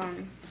now.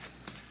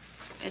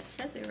 It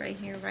says it right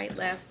here, right,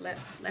 left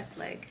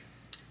leg.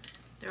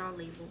 They're all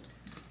labeled.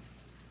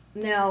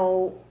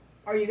 Now,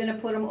 are you gonna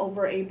put them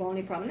over a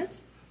bony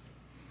prominence?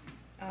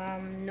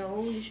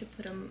 No, you should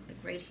put them like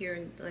right here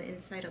in the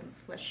inside of the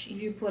flesh sheet.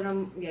 You put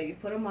them, yeah, you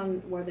put them on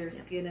where there's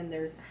skin and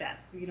there's fat.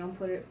 You don't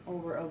put it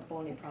over a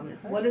bony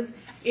prominence. What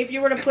is, if you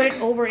were to put it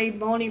over a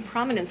bony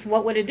prominence,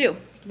 what would it do?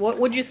 What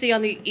would you see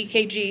on the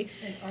EKG?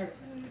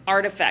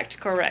 Artifact,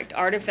 correct,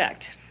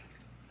 artifact.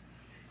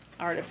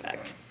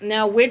 Artifact.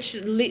 Now, which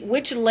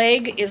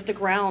leg is the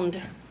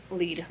ground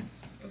lead?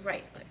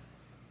 Right leg.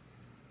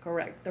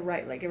 Correct, the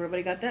right leg.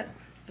 Everybody got that?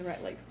 The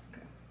right leg.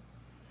 Okay.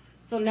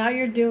 So now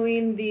you're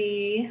doing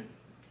the,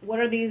 what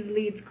are these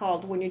leads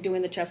called when you're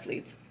doing the chest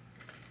leads?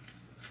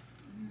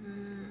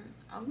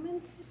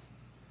 Augmented?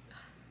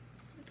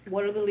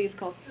 What are the leads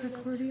called?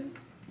 Precordial?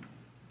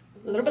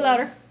 A little bit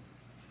louder.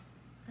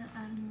 I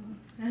don't know.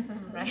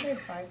 Right.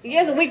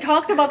 Yes, we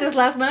talked about this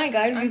last night,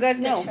 guys. You guys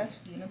know.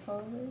 Chest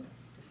unipolar?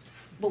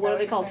 But what are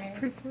they called?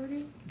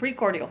 Precordial?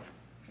 Precordial.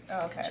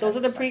 Oh, okay. Those are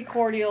the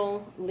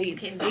precordial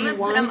leads. Okay, so I'm gonna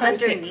put B1 them through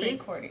 6.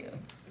 underneath.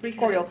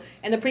 Precordial.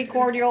 And the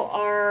precordial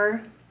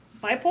are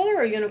bipolar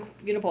or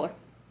unipolar?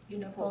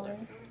 Unipolar.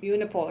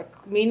 Unipolar,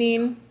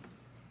 meaning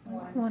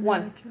One.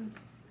 One.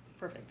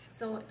 perfect.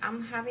 So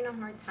I'm having a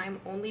hard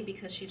time only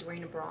because she's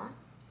wearing a bra. Well,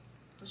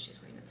 she's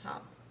wearing a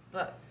top.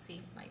 But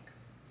see, like,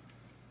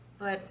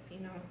 but you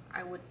know,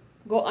 I would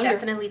Go under.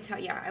 definitely tell.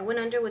 Yeah, I went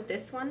under with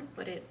this one,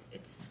 but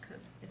it's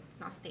because it's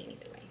not staying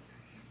either way.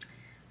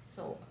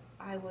 So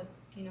I would,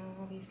 you know,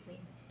 obviously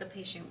the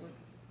patient would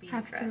be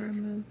Have to impressed.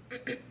 remove.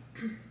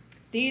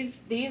 These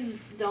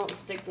don't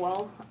stick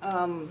well.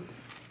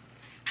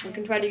 We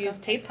can try to use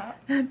tape.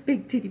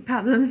 Big titty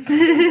problems. Big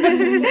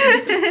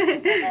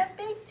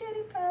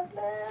titty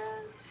problem.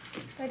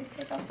 Ready to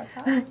take off my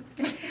top?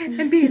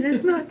 And being a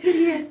small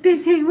titty ass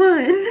bitch ain't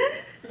one.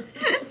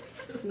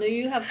 No,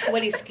 you have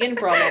sweaty skin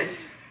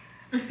problems.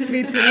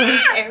 Me too.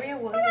 This area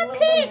was a little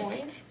bit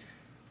moist.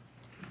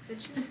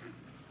 Did you?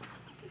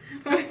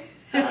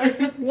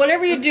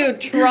 Whatever you do,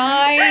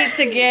 try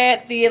to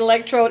get the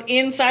electrode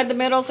inside the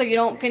middle so you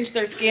don't pinch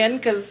their skin,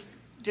 because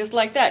just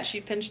like that, she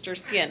pinched her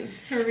skin.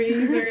 Her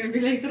readings are gonna be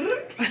like.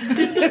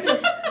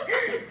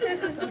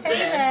 This is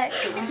payback.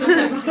 Such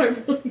a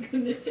horrible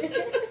condition.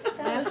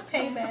 That was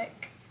payback.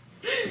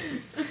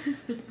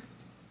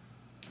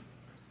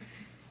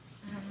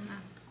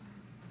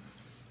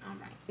 All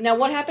right. Now,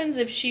 what happens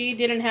if she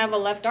didn't have a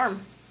left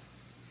arm?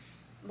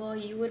 Well,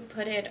 you would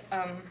put it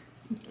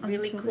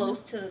really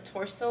close to the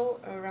torso,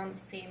 around the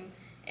same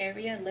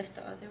area. Lift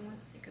the other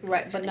ones. They could be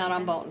Right, but kinda not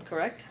on even. bone,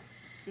 correct?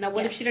 Now,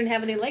 what if she didn't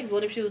have Yes. any legs?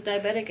 What if she was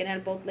diabetic and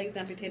had both legs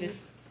amputated?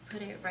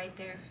 Put it right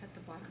there at the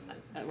bottom.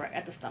 Right,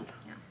 at the stump.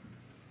 Yeah.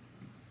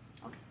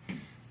 Okay.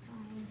 So,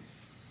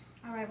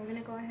 all right, we're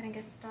gonna go ahead and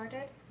get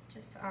started.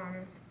 Just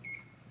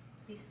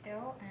be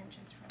still and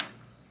just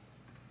relax.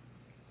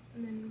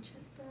 And then we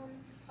check the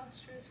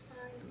posture is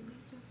fine. The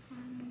leads are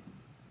fine.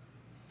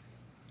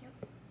 Yep.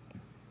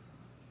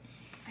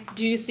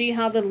 Do you see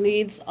how the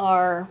leads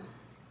are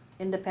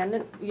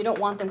independent? You don't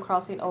want them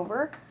crossing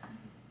over.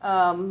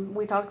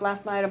 We talked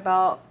last night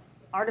about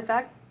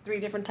artifact, 3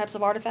 different types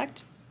of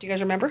artifact. Do you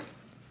guys remember?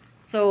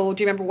 So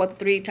do you remember what the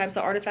 3 types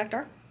of artifact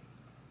are?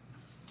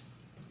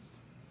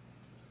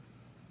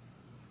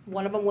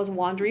 One of them was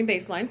wandering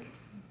baseline.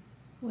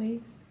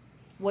 Waves.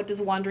 What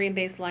does wandering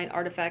baseline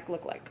artifact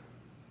look like?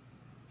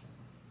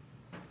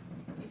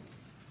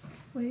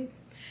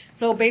 Waves.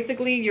 So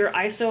basically your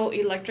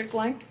isoelectric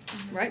line,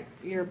 right?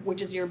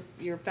 Which is your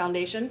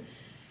foundation.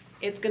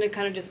 It's going to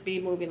kind of just be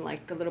moving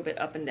like a little bit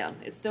up and down.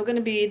 It's still going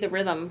to be the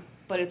rhythm,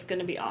 but it's going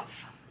to be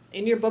off.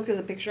 In your book, there's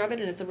a picture of it,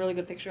 and it's a really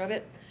good picture of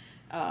it.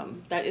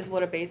 That is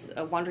what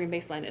a wandering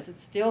baseline is.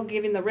 It's still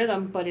giving the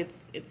rhythm, but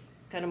it's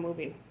kind of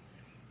moving.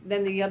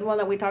 Then the other one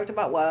that we talked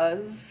about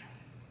was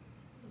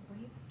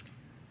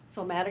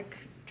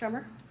somatic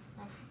tremor.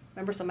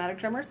 Remember somatic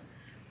tremors?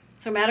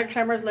 Somatic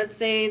tremors, let's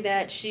say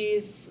that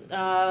she's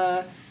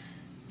having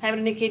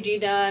an EKG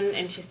done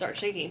and she starts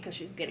shaking because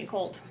she's getting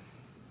cold.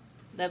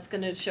 That's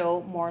going to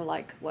show more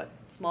like what?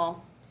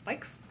 Small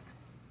spikes,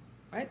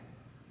 right?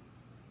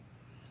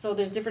 So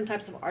there's different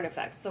types of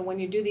artifacts. So when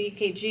you do the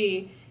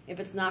EKG, if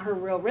it's not her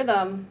real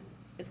rhythm,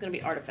 it's going to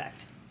be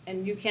artifact.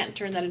 And you can't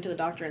turn that into the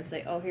doctor and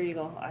say, oh, here you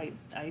go, I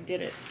did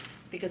it.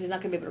 Because he's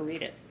not going to be able to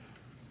read it.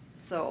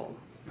 So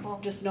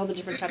just know the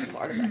different types of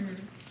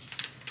artifact.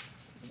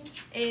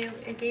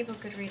 It gave a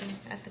good reading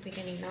at the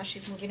beginning. Now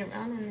she's moving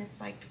around, and it's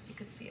like you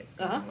could see it's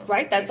going a little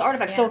Right, that's bit.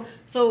 artifact. Yeah.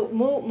 So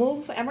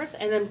move Emrys,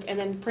 and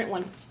then print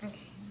one. Okay.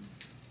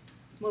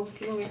 Move,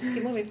 keep moving,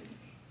 keep moving.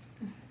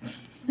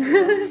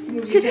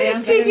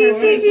 Cheeky,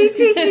 cheeky,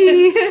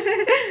 cheeky.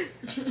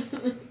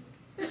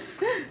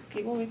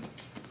 Keep moving.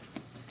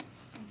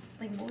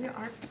 Like move your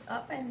arms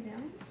up and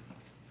down.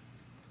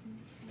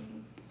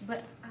 Okay.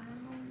 But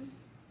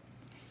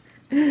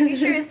pretty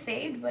sure it's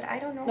saved, but I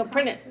don't know No, how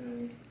print it.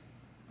 to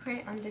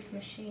print on this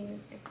machine.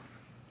 Is different.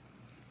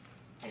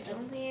 There's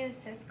only it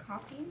says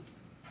copy.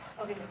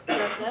 Okay,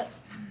 press that.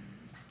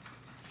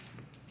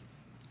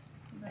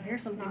 hear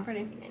something Not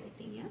printing. doing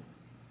anything yet.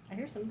 I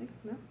hear something.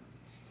 No?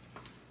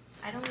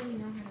 I don't really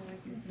know how to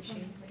work this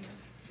machine.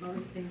 All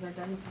these things are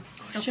done.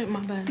 Oh, shit, my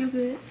bad. You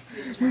good?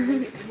 Get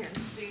in here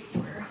and see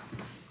where.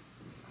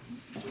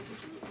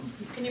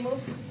 Can you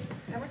move?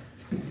 Cameras?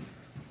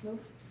 Move.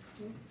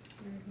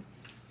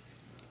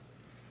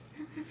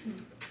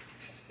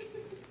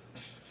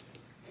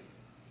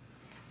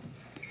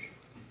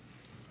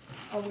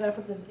 Oh, we gotta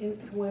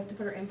put we have to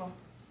put her info.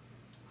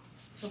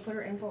 So put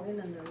her info in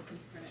and then we can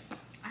print it.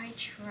 I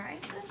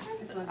tried that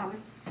It's one, not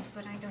coming?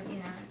 but I don't, yeah,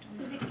 I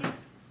don't Does it give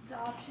the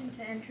option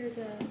to enter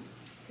the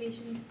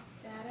patient's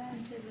data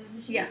into the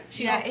machine? Yeah,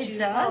 Yeah, it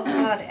does,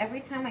 but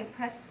every time I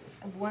pressed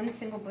one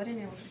single button,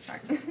 it will just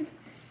start.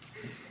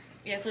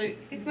 Yeah, so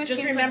These machines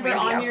just are remember really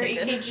on your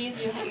outdated.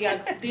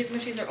 EKGs, these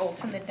machines are old.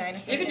 From the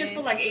dinosaur You can just days.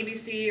 put like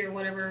ABC or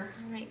whatever.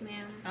 Alright,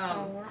 ma'am, so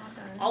Um, we're all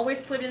done. Always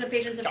put in the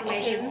patient's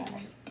information.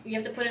 You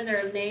have to put in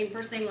their name,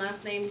 first name,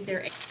 last name, their.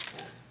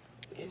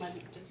 It might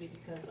be just be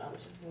because I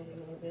was just moving a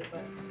little bit,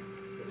 but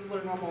this is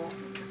what a normal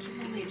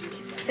EKG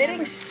is.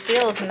 Sitting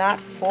still is not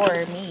for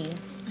me.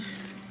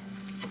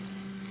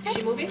 Is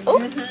she moving?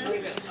 Oh,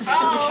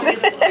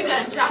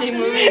 Oh, She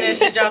moving and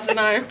she dropped an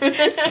arm.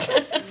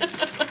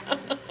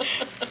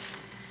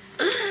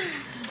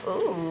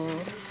 ooh.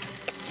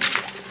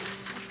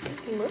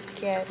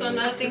 Look at So it.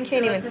 another thing You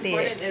can't too even that's see it.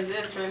 important is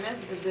this,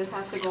 Remus. If this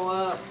has to go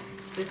up,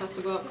 this has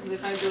to go up. Because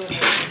if I do it,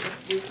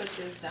 if we put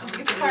this down.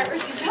 Get the part where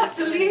she drops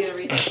the Get lead. a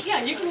reach.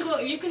 Yeah, you can go.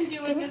 You can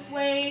do it this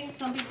way.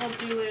 Some people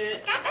do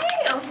it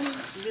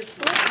this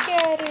way. Look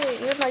at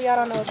it. Even though y'all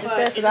don't know what this But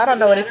says, it because I don't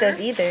know what it doesn't says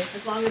either.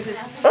 As long as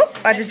it's Oh,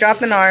 I just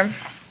dropped an arm.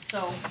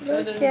 so.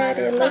 Look doesn't at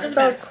it. It looks Doesn't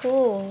so matter.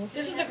 cool.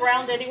 This is the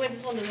ground anyway.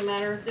 This one doesn't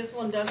matter. This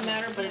one does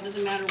matter, but it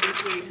doesn't matter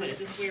which way you put it.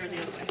 This way or the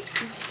other way.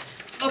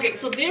 Okay,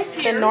 so this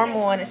The here. normal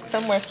one is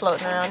somewhere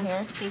floating around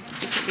here. Thank you,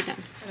 it should be done.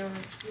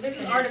 This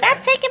is Stop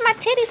artifact. taking my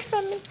titties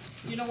from me.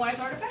 You know why it's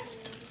artifact?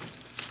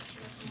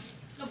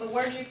 No, but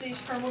where do you see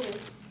her moving?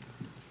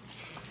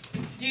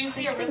 Do you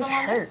see a rhythm Things on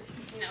there? hurt.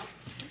 No.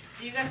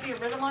 Do you guys see a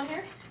rhythm on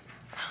here?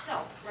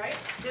 No, right?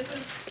 This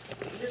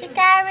is. She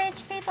got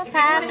rich people If you were to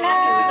hand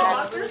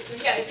problems. this to the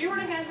doctor, yeah. If you were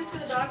to hand this to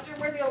the doctor,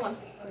 where's the other one?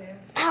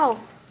 Ow.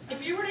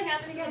 If you were to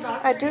hand this to the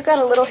doctor, I do got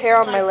a little hair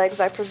on my legs,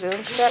 I presume.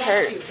 That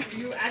hurt.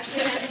 You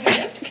actually have to do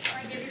this.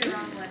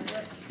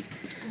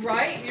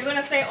 Right? You're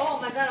gonna say, "Oh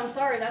my God, I'm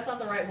sorry, that's not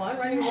the right one."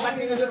 Right? You go back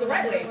and you do it the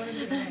right way.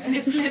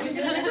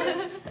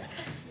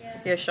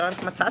 You're showing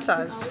my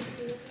tatas.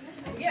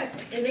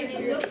 Yes, it needs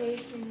to look.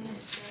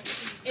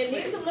 It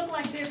needs to look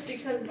like this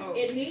because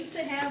it needs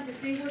to have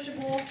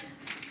distinguishable.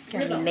 Got me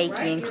rhythm, naked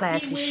right? in Your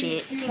class P and wing,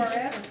 shit.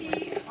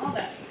 QRST, all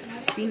that.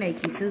 She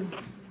naked too.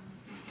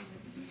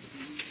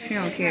 She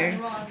don't care.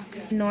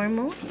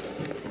 Normal.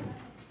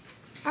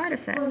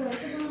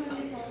 Artifact.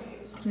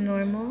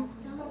 Normal.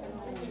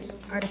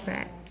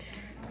 Artifact.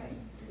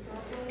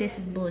 This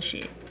is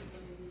bullshit.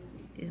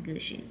 This is good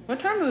shit. What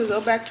time do we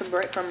go back to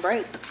break from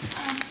break?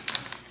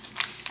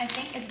 I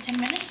think it's 10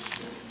 minutes.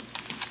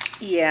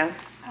 Yeah.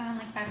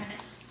 Like 5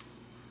 minutes.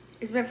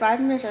 It's been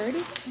 5 minutes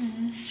already?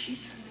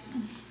 Jesus.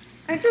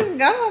 I just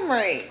got home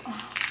right.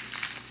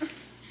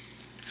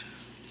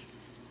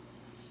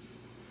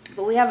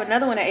 But we have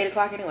another one at 8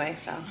 o'clock anyway,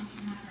 so.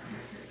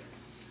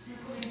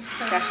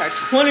 That's our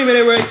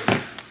 20-minute break.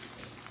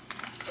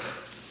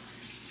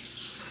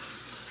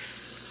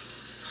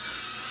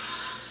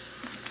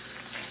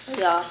 So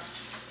y'all,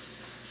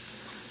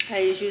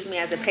 they just used me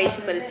as a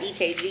patient for this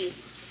EKG.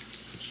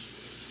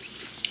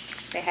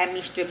 They had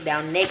me stripped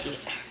down naked.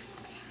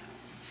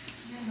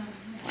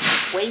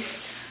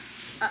 Waist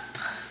up.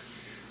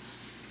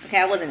 Okay,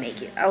 I wasn't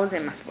naked. I was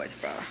in my sports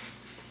bra.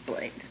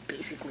 But it's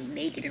basically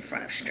naked in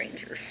front of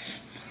strangers.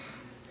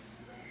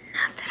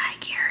 Not that I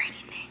care or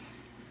anything.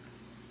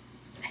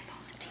 I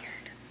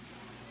volunteered.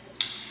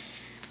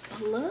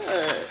 But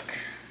look.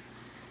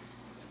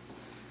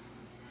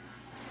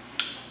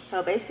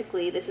 So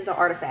basically, this is an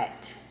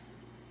artifact.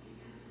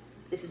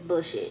 This is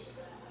bullshit.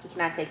 You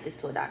cannot take this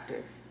to a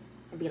doctor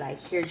and be like,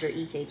 here's your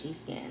EKG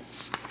scan.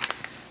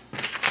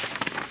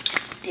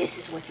 This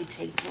is what you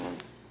take to him.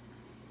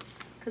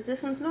 Because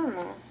this one's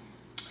normal.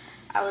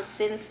 I was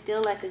sitting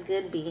still like a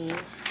good bean.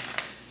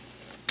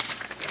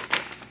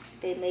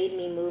 They made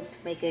me move to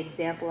make an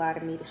example out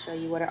of me to show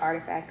you what an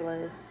artifact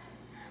was.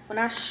 Well,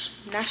 not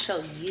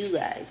show you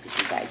guys,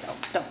 because you guys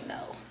don't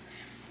know.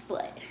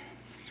 But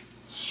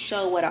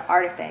show what an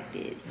artifact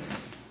is.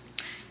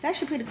 It's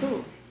actually pretty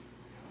cool.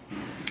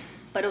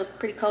 But it was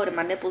pretty cold and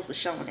my nipples were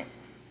showing it.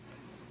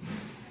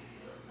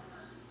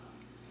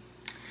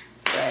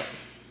 But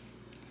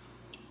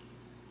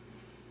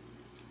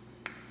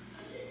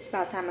it's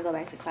about time to go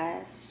back to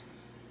class.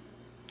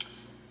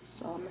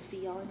 So I'm gonna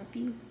see y'all in a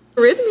few.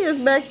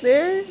 Arrhythmia's back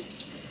there.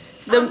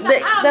 The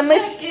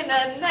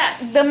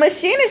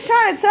machine is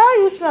trying to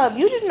tell you something.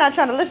 You just not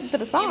trying to listen to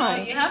the song. You know,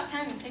 you have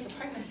time to take a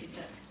pregnancy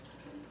test.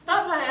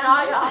 Stop playing,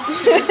 all y'all.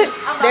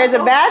 There's a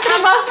I'm bathroom.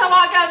 about to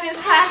walk out this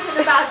class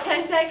in about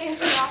 10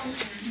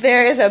 seconds.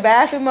 There is a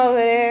bathroom over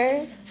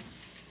there.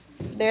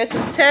 There's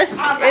some tests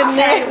in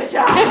there.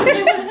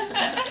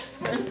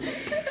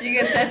 You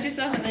can test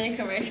yourself and then you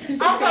can write you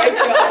off on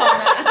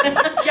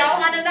that. Y'all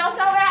want to know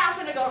something? I'm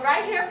gonna go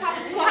right here, pop a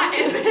squat,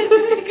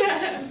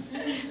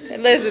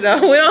 and Listen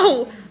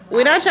though,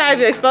 we're not trying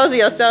to be exposing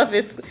yourself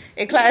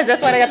in class.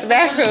 That's why they got the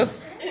bathroom.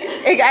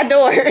 It got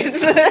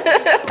doors.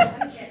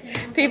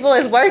 People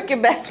is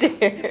working back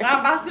there. I'm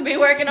about to be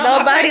working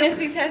on my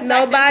pregnancy test.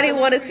 Nobody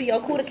want to see your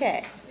cooter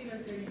cat.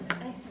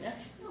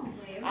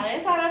 I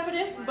didn't sign up for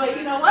this, but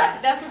you know what?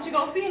 That's what you're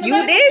gonna see in the You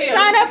medical did field.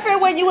 sign up for it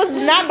when you was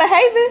not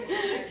behaving.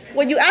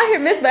 When you out here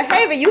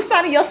misbehaving, you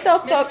signing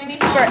yourself up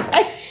for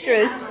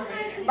extras.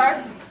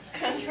 Birth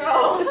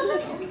control.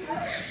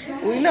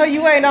 We know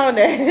you ain't on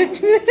that.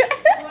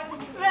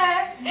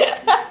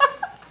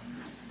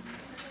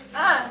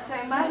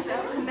 Take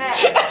myself a nap.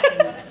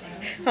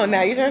 Oh,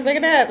 now you trying to take a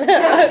nap?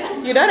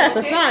 You know that's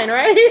a sign,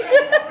 right?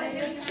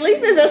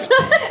 Sleep is a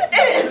sign.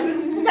 It is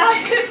not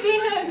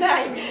 15 at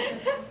night.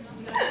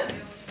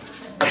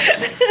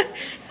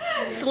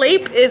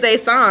 Sleep is a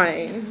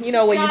sign. You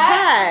know when you're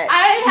tired.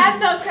 I ain't have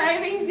no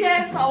cravings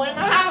yet, so when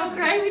I have a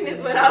craving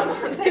is when I'm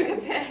gonna take a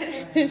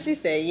test. She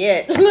said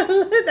yet.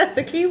 That's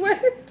the key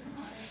word.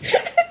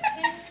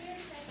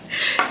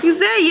 You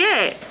said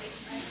yet.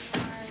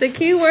 The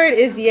key word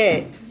is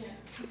yet.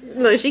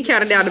 Look, she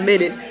counted down the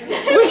minutes.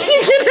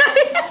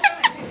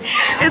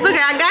 It's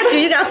okay, I got you.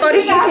 You got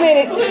 46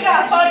 minutes. We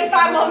got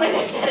 45 more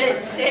minutes of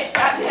this shit.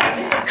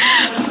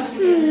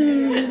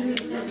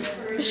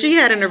 She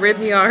had an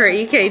arrhythmia on her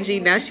EKG.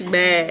 Now she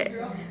mad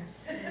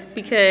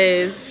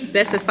because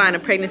that's a sign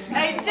of pregnancy.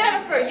 Hey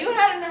Jennifer, you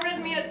had an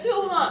arrhythmia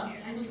too, huh?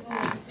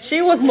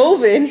 She was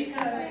moving.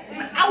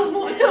 I was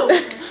moving too.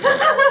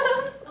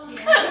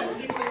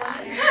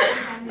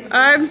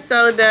 I'm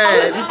so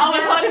done. I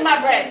was holding my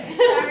breath.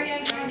 Sorry, I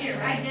ignored you.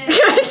 I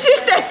did. She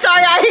said,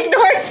 sorry, I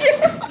ignored you.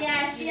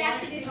 Yeah, she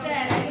actually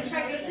said, are you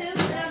pregnant too?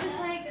 And I'm just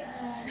like,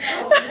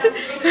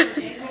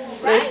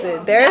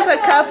 Listen, there's a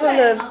couple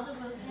of...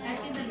 I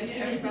think the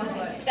machine is broken.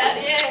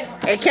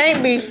 Yeah. It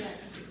can't be.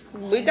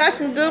 We got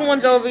some good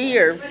ones over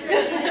here.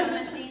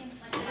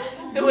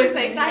 Do it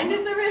say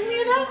sinus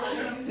arrhythmia though?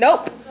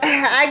 Nope.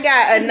 I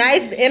got a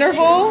nice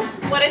interval.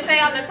 What it say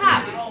on the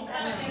top?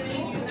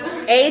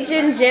 Age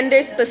and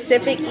gender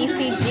specific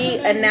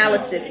ECG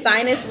analysis.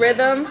 Sinus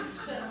rhythm.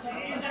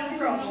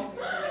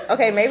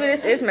 Okay, maybe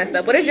this is messed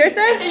up. What does yours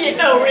say? You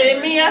know,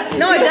 arrhythmia.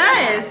 No, it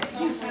does.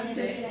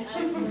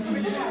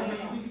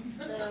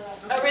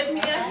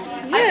 Arrhythmia? I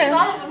think Yeah.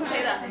 all of them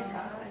say that.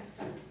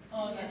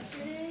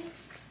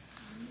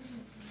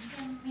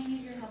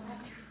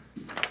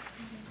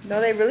 No,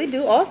 they really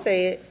do all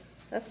say it.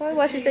 That's probably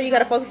why she said you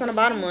gotta focus on the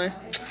bottom one.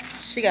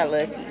 She got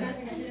lucky.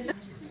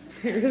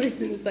 It really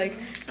was like,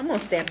 I'm gonna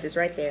stamp this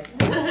right there.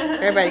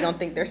 Everybody gonna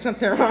think there's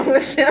something wrong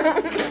with them.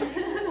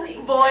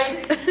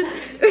 Void.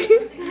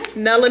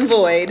 Null and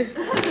void.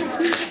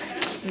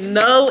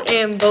 Null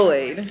and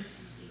void.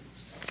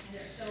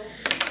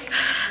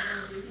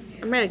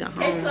 I'm ready to go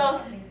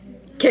home.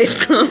 Case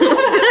closed.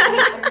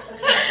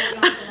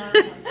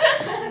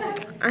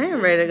 I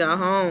am ready to go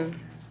home.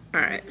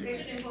 Alright.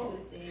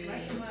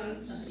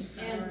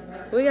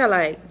 We got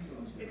like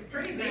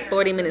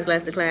 40 minutes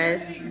left of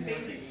class.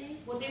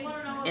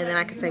 And then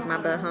I can take my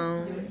butt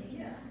home.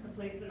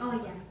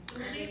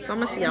 So I'm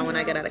gonna see y'all when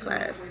I get out of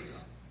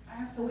class.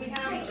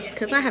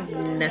 Because I have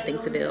nothing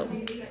to do.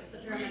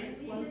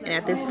 And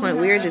at this point,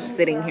 we're just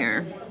sitting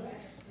here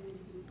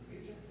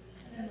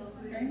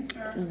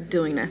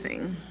doing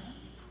nothing.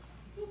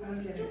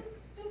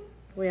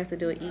 We have to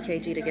do an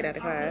EKG to get out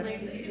of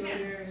class.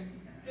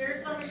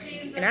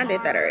 And I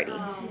did that already.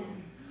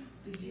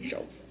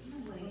 So.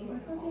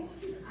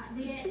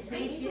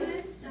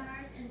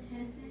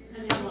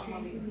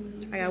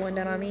 I got one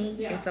done on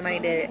me, and somebody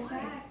did it.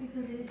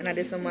 And I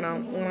did someone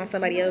on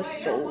somebody else,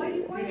 so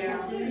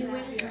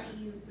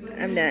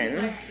I'm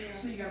done.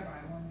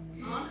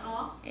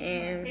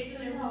 And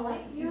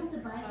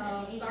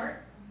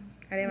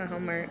I did my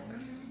homework.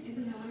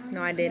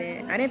 No, I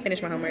didn't. I didn't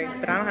finish my homework,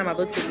 but I don't have my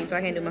books with me, so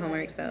I can't do my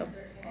homework, so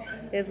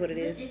it is what it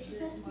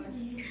is.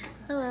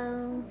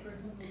 Hello.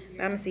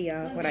 I'm gonna see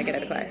y'all when I get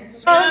out of class.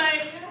 Good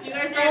night. You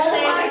guys drive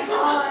safe.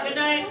 Good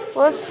night.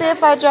 We'll see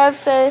if I drive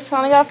safe. I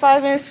only got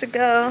 5 minutes to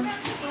go.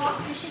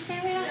 Did she say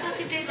we don't have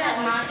to do that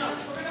module?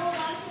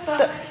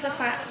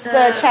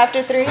 The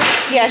chapter 3?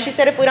 Yeah, she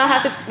said if we don't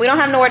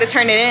have nowhere to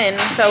turn it in,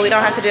 so we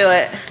don't have to do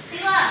it.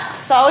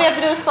 So all we have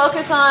to do is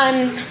focus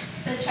on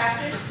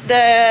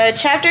the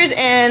chapters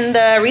and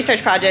the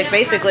research project,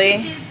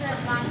 basically.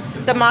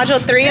 The module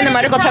 3 in the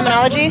medical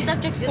terminology.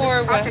 Subject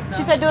for what?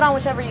 She said do it on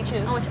whichever you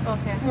choose.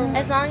 Okay.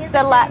 As long as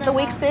The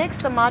week 6,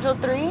 the module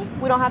 3,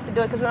 we don't have to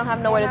do it because we don't have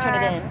nowhere to turn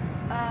it in.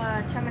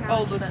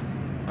 terminology. Okay.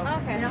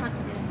 I don't have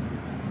to do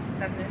it.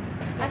 That's it.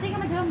 I think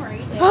I'm gonna do a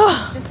Marie Day.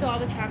 Just do all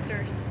the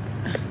chapters.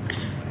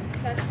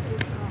 That's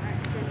pretty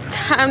cool.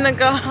 Time to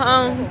go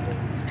home.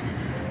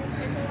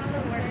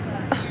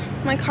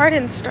 My car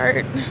didn't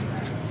start.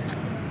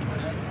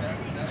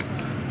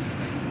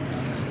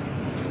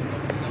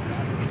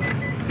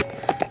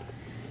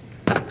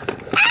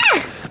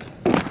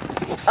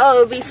 Oh,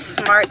 it would be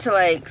smart to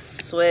like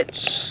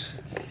switch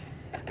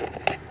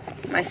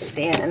my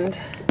stand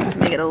to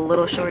make it a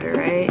little shorter,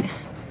 right?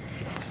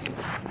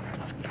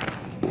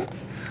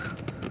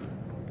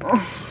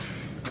 Oh,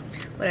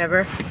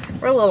 whatever.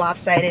 We're a little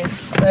lopsided,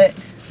 but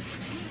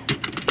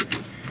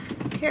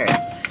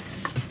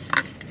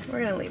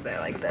we're gonna leave that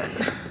like that.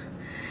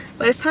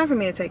 But it's time for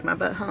me to take my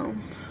butt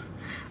home.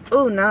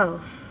 Oh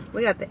no,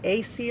 we got the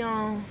AC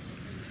on.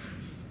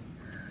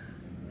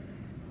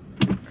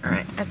 All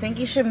right, I think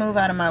you should move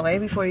out of my way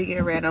before you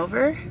get ran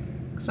over,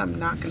 because I'm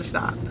not gonna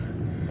stop.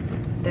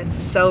 That's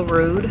so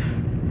rude,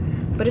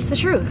 but it's the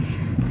truth.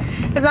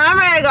 Because I'm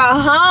ready to go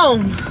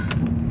home.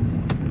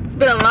 It's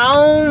been a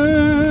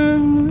long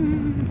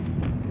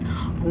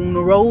on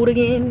the road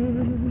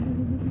again.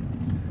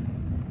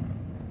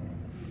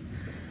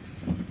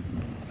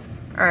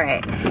 All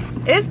right,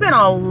 it's been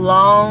a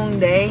long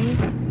day.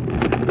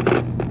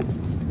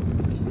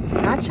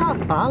 Not y'all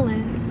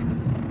falling,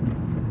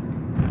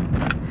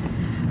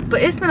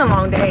 but it's been a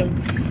long day.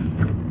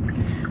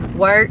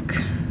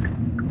 Work,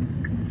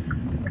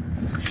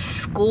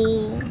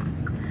 school.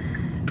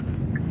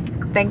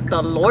 Thank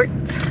the Lord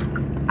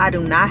I do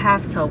not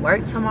have to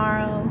work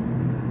tomorrow.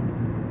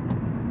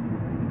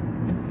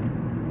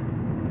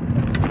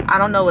 I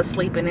don't know what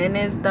sleeping in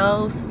is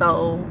though,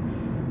 so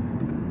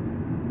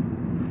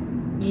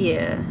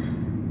yeah.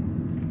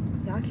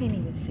 Y'all can't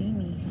even see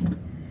me.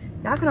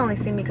 Y'all can only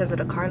see me because of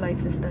the car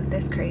lights and stuff.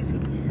 That's crazy.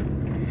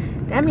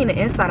 That means the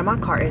inside of my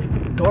car is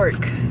dark.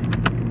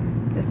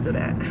 Let's do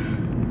that.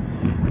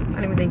 I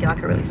don't even think y'all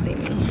can really see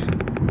me.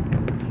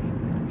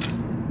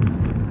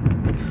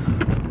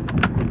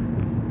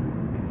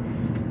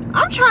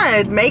 I'm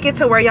trying to make it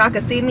to where y'all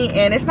can see me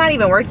and it's not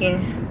even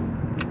working.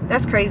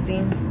 That's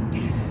crazy.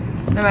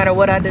 No matter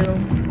what I do.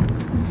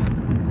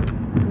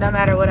 No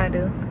matter what I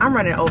do. I'm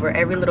running over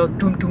every little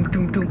doom doom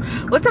doom doom.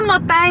 What's them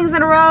little things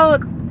in the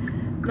road?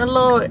 The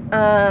little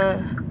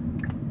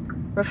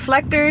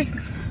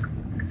reflectors.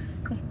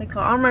 What's they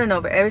called? I'm running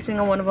over every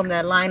single one of them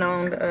that line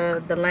on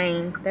the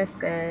lane. That's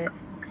sad.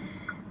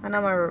 I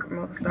know my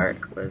remote start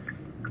was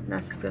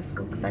not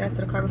successful because I got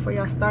to the car before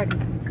y'all started.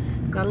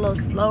 Got a little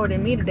slower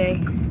than me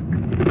today.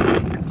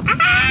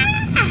 Ah!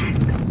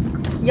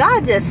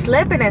 Y'all just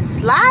slipping and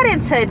sliding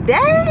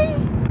today?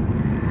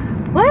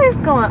 What is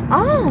going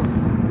on?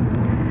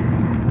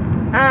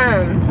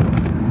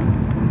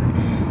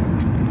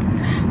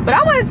 But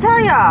I want to tell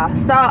y'all.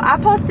 So I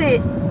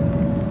posted,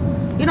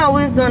 you know,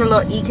 we was doing a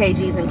little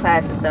EKGs in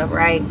class and stuff,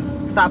 right?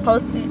 So I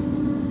posted.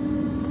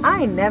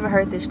 I ain't never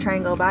heard this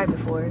train go by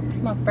before.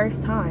 It's my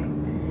first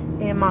time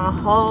in my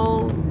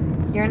whole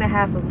year and a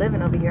half of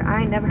living over here.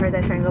 I ain't never heard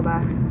that train go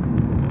by.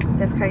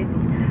 That's crazy.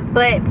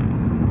 But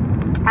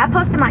I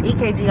posted my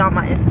EKG on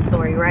my Insta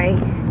story,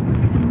 right?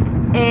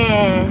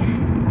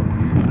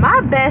 And my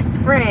best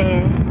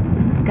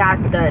friend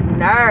got the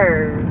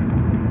nerve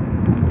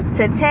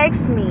to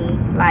text me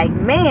like,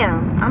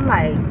 ma'am. I'm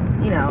like,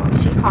 you know,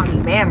 she called me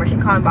ma'am or she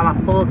called me by my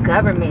full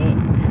government.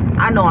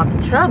 I know I'm in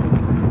trouble.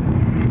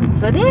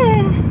 So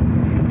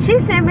then she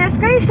sent me a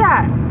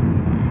screenshot.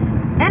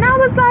 And I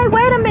was like,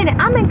 wait a minute,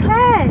 I'm in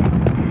class.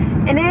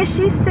 And then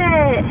she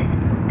said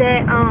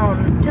that,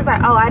 she was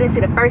like, oh, I didn't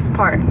see the first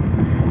part.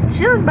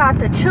 She was about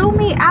to chew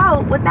me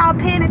out without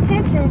paying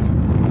attention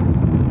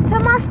to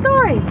my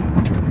story.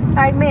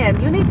 Like, ma'am,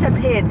 you need to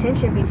pay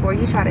attention before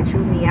you try to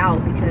chew me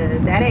out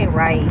because that ain't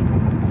right.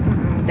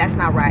 That's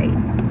not right.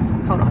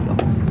 Hold on, y'all.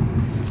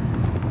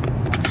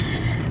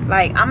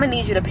 Like, I'm gonna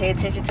need you to pay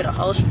attention to the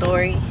whole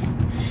story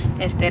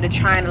instead of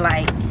trying to,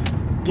 like,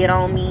 get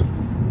on me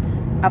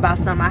about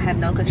something I have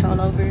no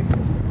control over.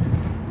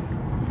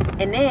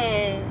 And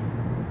then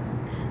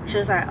she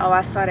was like, oh,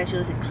 I saw that you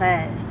was in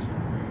class.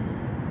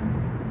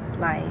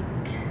 Like,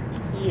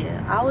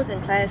 yeah, I was in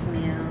class,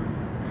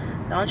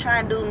 ma'am. Don't try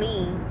and do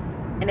me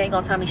and they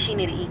gonna tell me she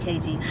need an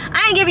EKG.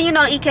 I ain't giving you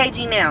no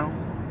EKG now.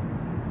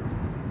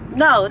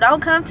 No, don't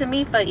come to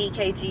me for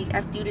EKG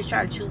after you just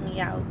try to chew me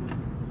out.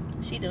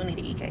 She do need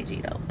an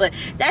EKG though, but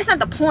that's not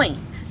the point.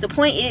 The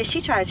point is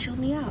she tried to chew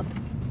me out.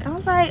 And I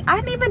was like,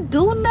 I didn't even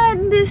do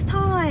nothing this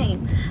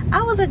time.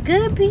 I was a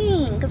good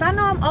being. Because I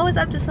know I'm always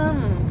up to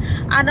something.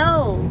 I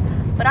know.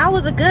 But I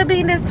was a good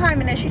being this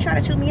time. And then she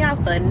tried to chew me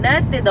out for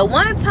nothing. The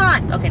one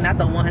time. Okay, not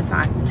the one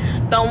time.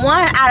 The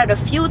one out of the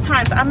few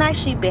times I'm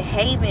actually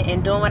behaving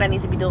and doing what I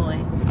need to be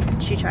doing.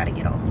 She tried to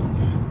get on me.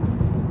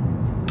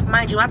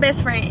 Mind you, my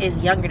best friend is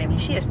younger than me.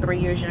 She is 3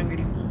 years younger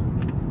than me.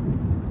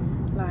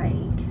 Like,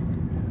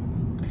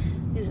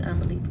 it's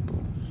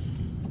unbelievable.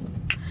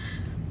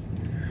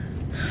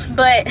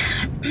 But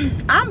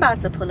I'm about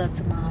to pull up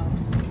to my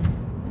house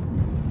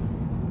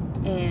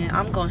and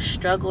I'm gonna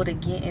struggle to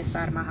get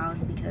inside of my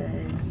house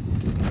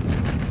because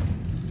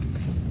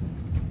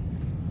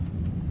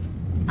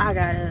I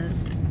gotta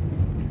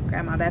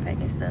grab my backpack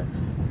and stuff.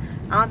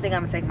 I don't think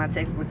I'm gonna take my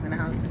textbooks in the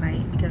house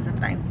tonight because them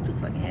things is too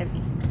fucking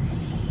heavy.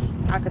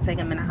 I could take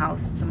them in the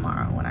house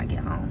tomorrow when I get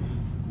home.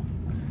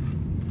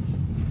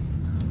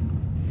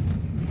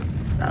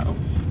 So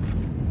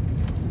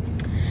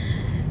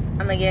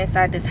I'm gonna get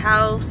inside this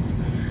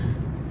house,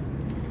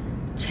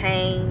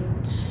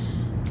 change,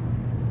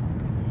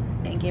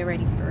 and get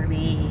ready for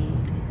bed,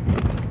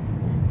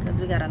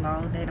 because we got a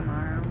long day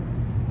tomorrow.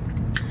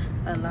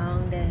 A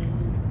long day.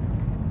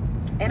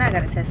 And I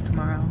got a test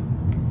tomorrow.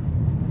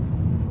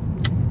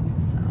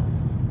 So,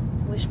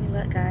 wish me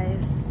luck,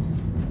 guys.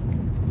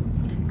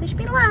 Wish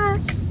me luck.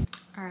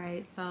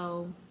 Alright,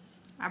 so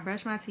I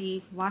brushed my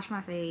teeth, washed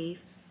my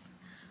face,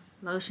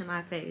 lotion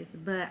my face.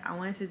 But I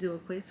wanted to do a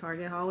quick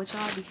Target haul with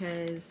y'all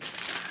because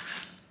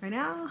right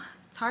now,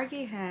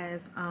 Target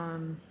has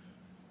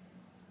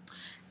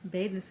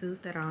bathing suits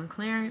that are on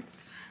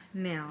clearance.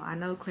 Now, I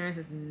know clearance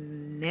is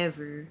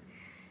never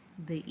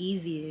the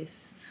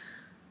easiest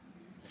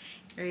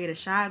area to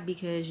shop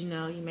because, you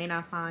know, you may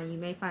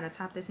find a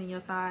top that's in your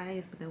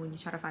size, but then when you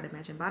try to find a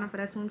matching bottom for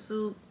that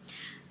swimsuit,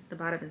 the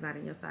bottom is not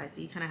in your size. So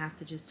you kind of have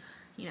to just,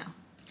 you know,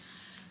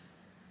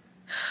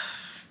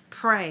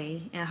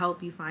 pray and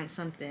hope you find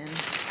something.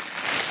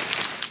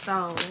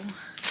 So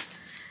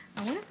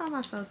I went and found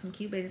myself some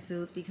cute bathing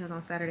suits because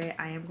on Saturday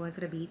I am going to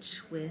the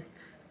beach with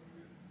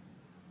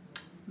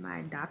my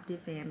adopted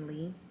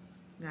family.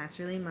 That's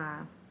really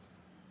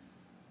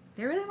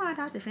they're really my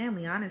adopted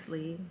family,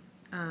 honestly.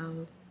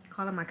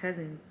 Call them my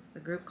cousins. The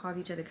group calls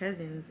each other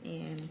cousins,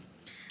 and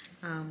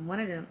one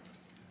of them,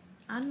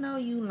 I know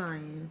you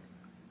lying.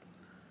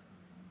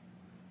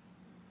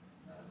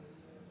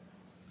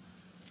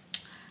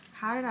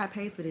 How did I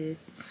pay for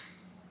this?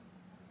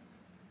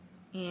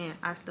 And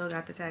I still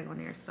got the tag on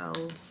there. So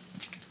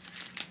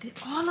did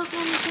all of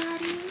them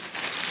got it?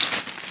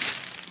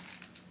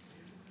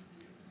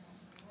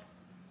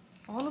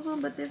 All of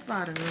them but this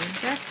bottom.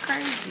 That's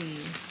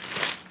crazy.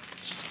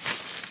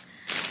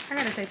 I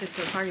gotta take this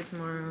to a Target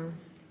tomorrow.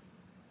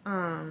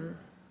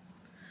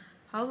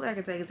 Hopefully I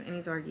can take it to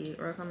any Target,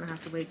 or else I'm gonna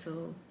have to wait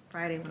till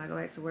Friday when I go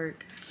back to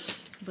work.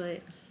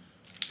 But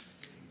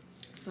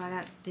so I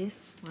got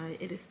this one.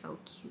 It is so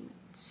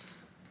cute,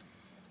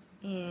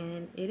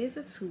 and it is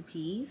a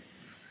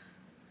 2-piece.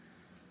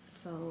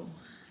 So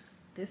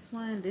this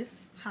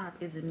top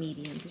is a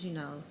medium because, you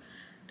know,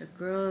 the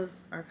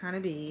girls are kind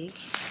of big.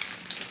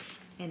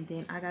 And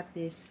then I got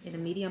this in a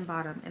medium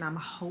bottom, and I'm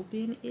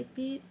hoping it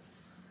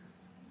fits.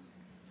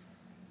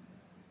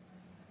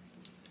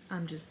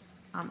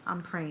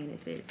 I'm praying it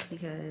fits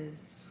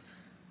because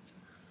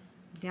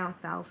down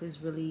south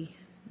is really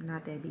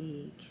not that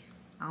big.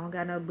 I don't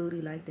got no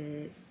booty like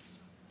that.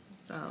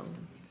 So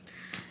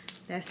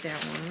that's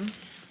that one.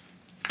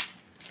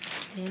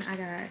 Then I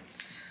got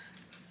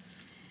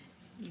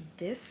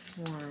this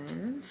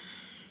one.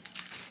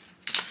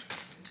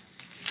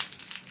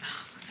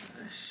 Oh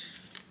my gosh.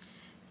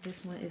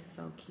 This one is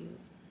so cute.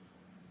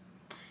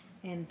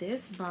 And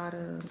this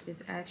bottom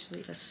is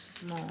actually a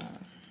small.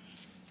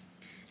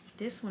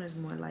 This one is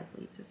more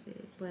likely to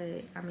fit,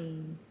 but I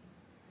mean,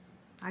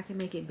 I can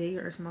make it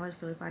bigger or smaller,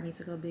 so if I need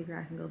to go bigger,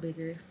 I can go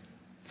bigger.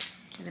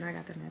 And then I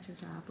got the matching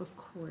top, of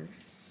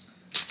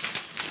course.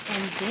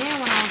 And then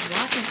when I was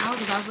walking out,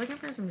 because I was looking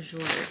for some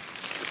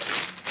shorts,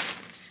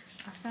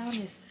 I found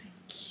this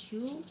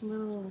cute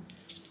little,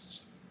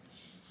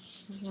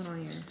 what's going on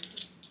here?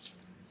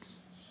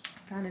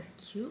 I found this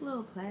cute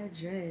little plaid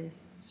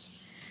dress.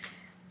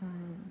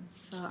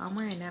 So I'm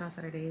wearing that on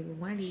Saturday with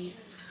one of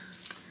these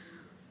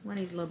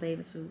little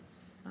baby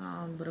suits.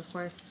 But of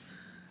course,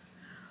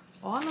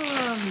 all of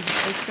them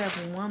except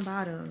one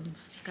bottom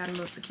got a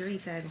little security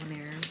tag on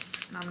there,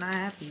 and I'm not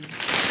happy.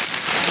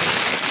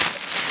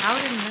 How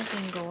did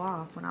nothing go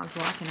off when I was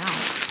walking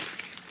out?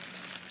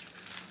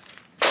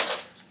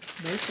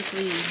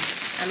 Basically,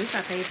 at least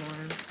I paid for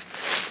them.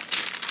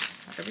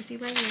 Got the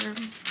receipt right here.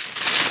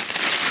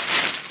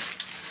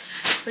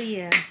 But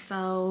yeah,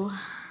 so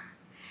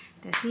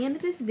that's the end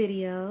of this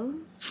video.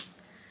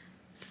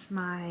 It's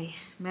my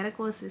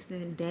medical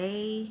assistant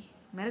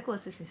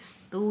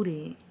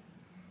student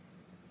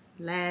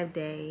lab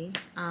day.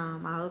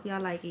 I hope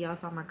y'all like it. Y'all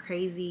saw my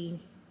crazy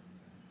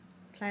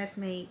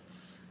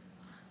classmates,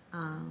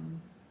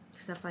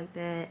 stuff like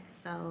that.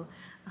 So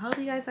I hope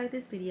you guys like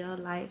this video.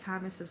 Like,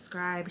 comment,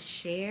 subscribe,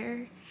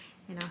 share,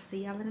 and I'll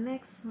see y'all in the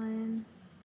next one.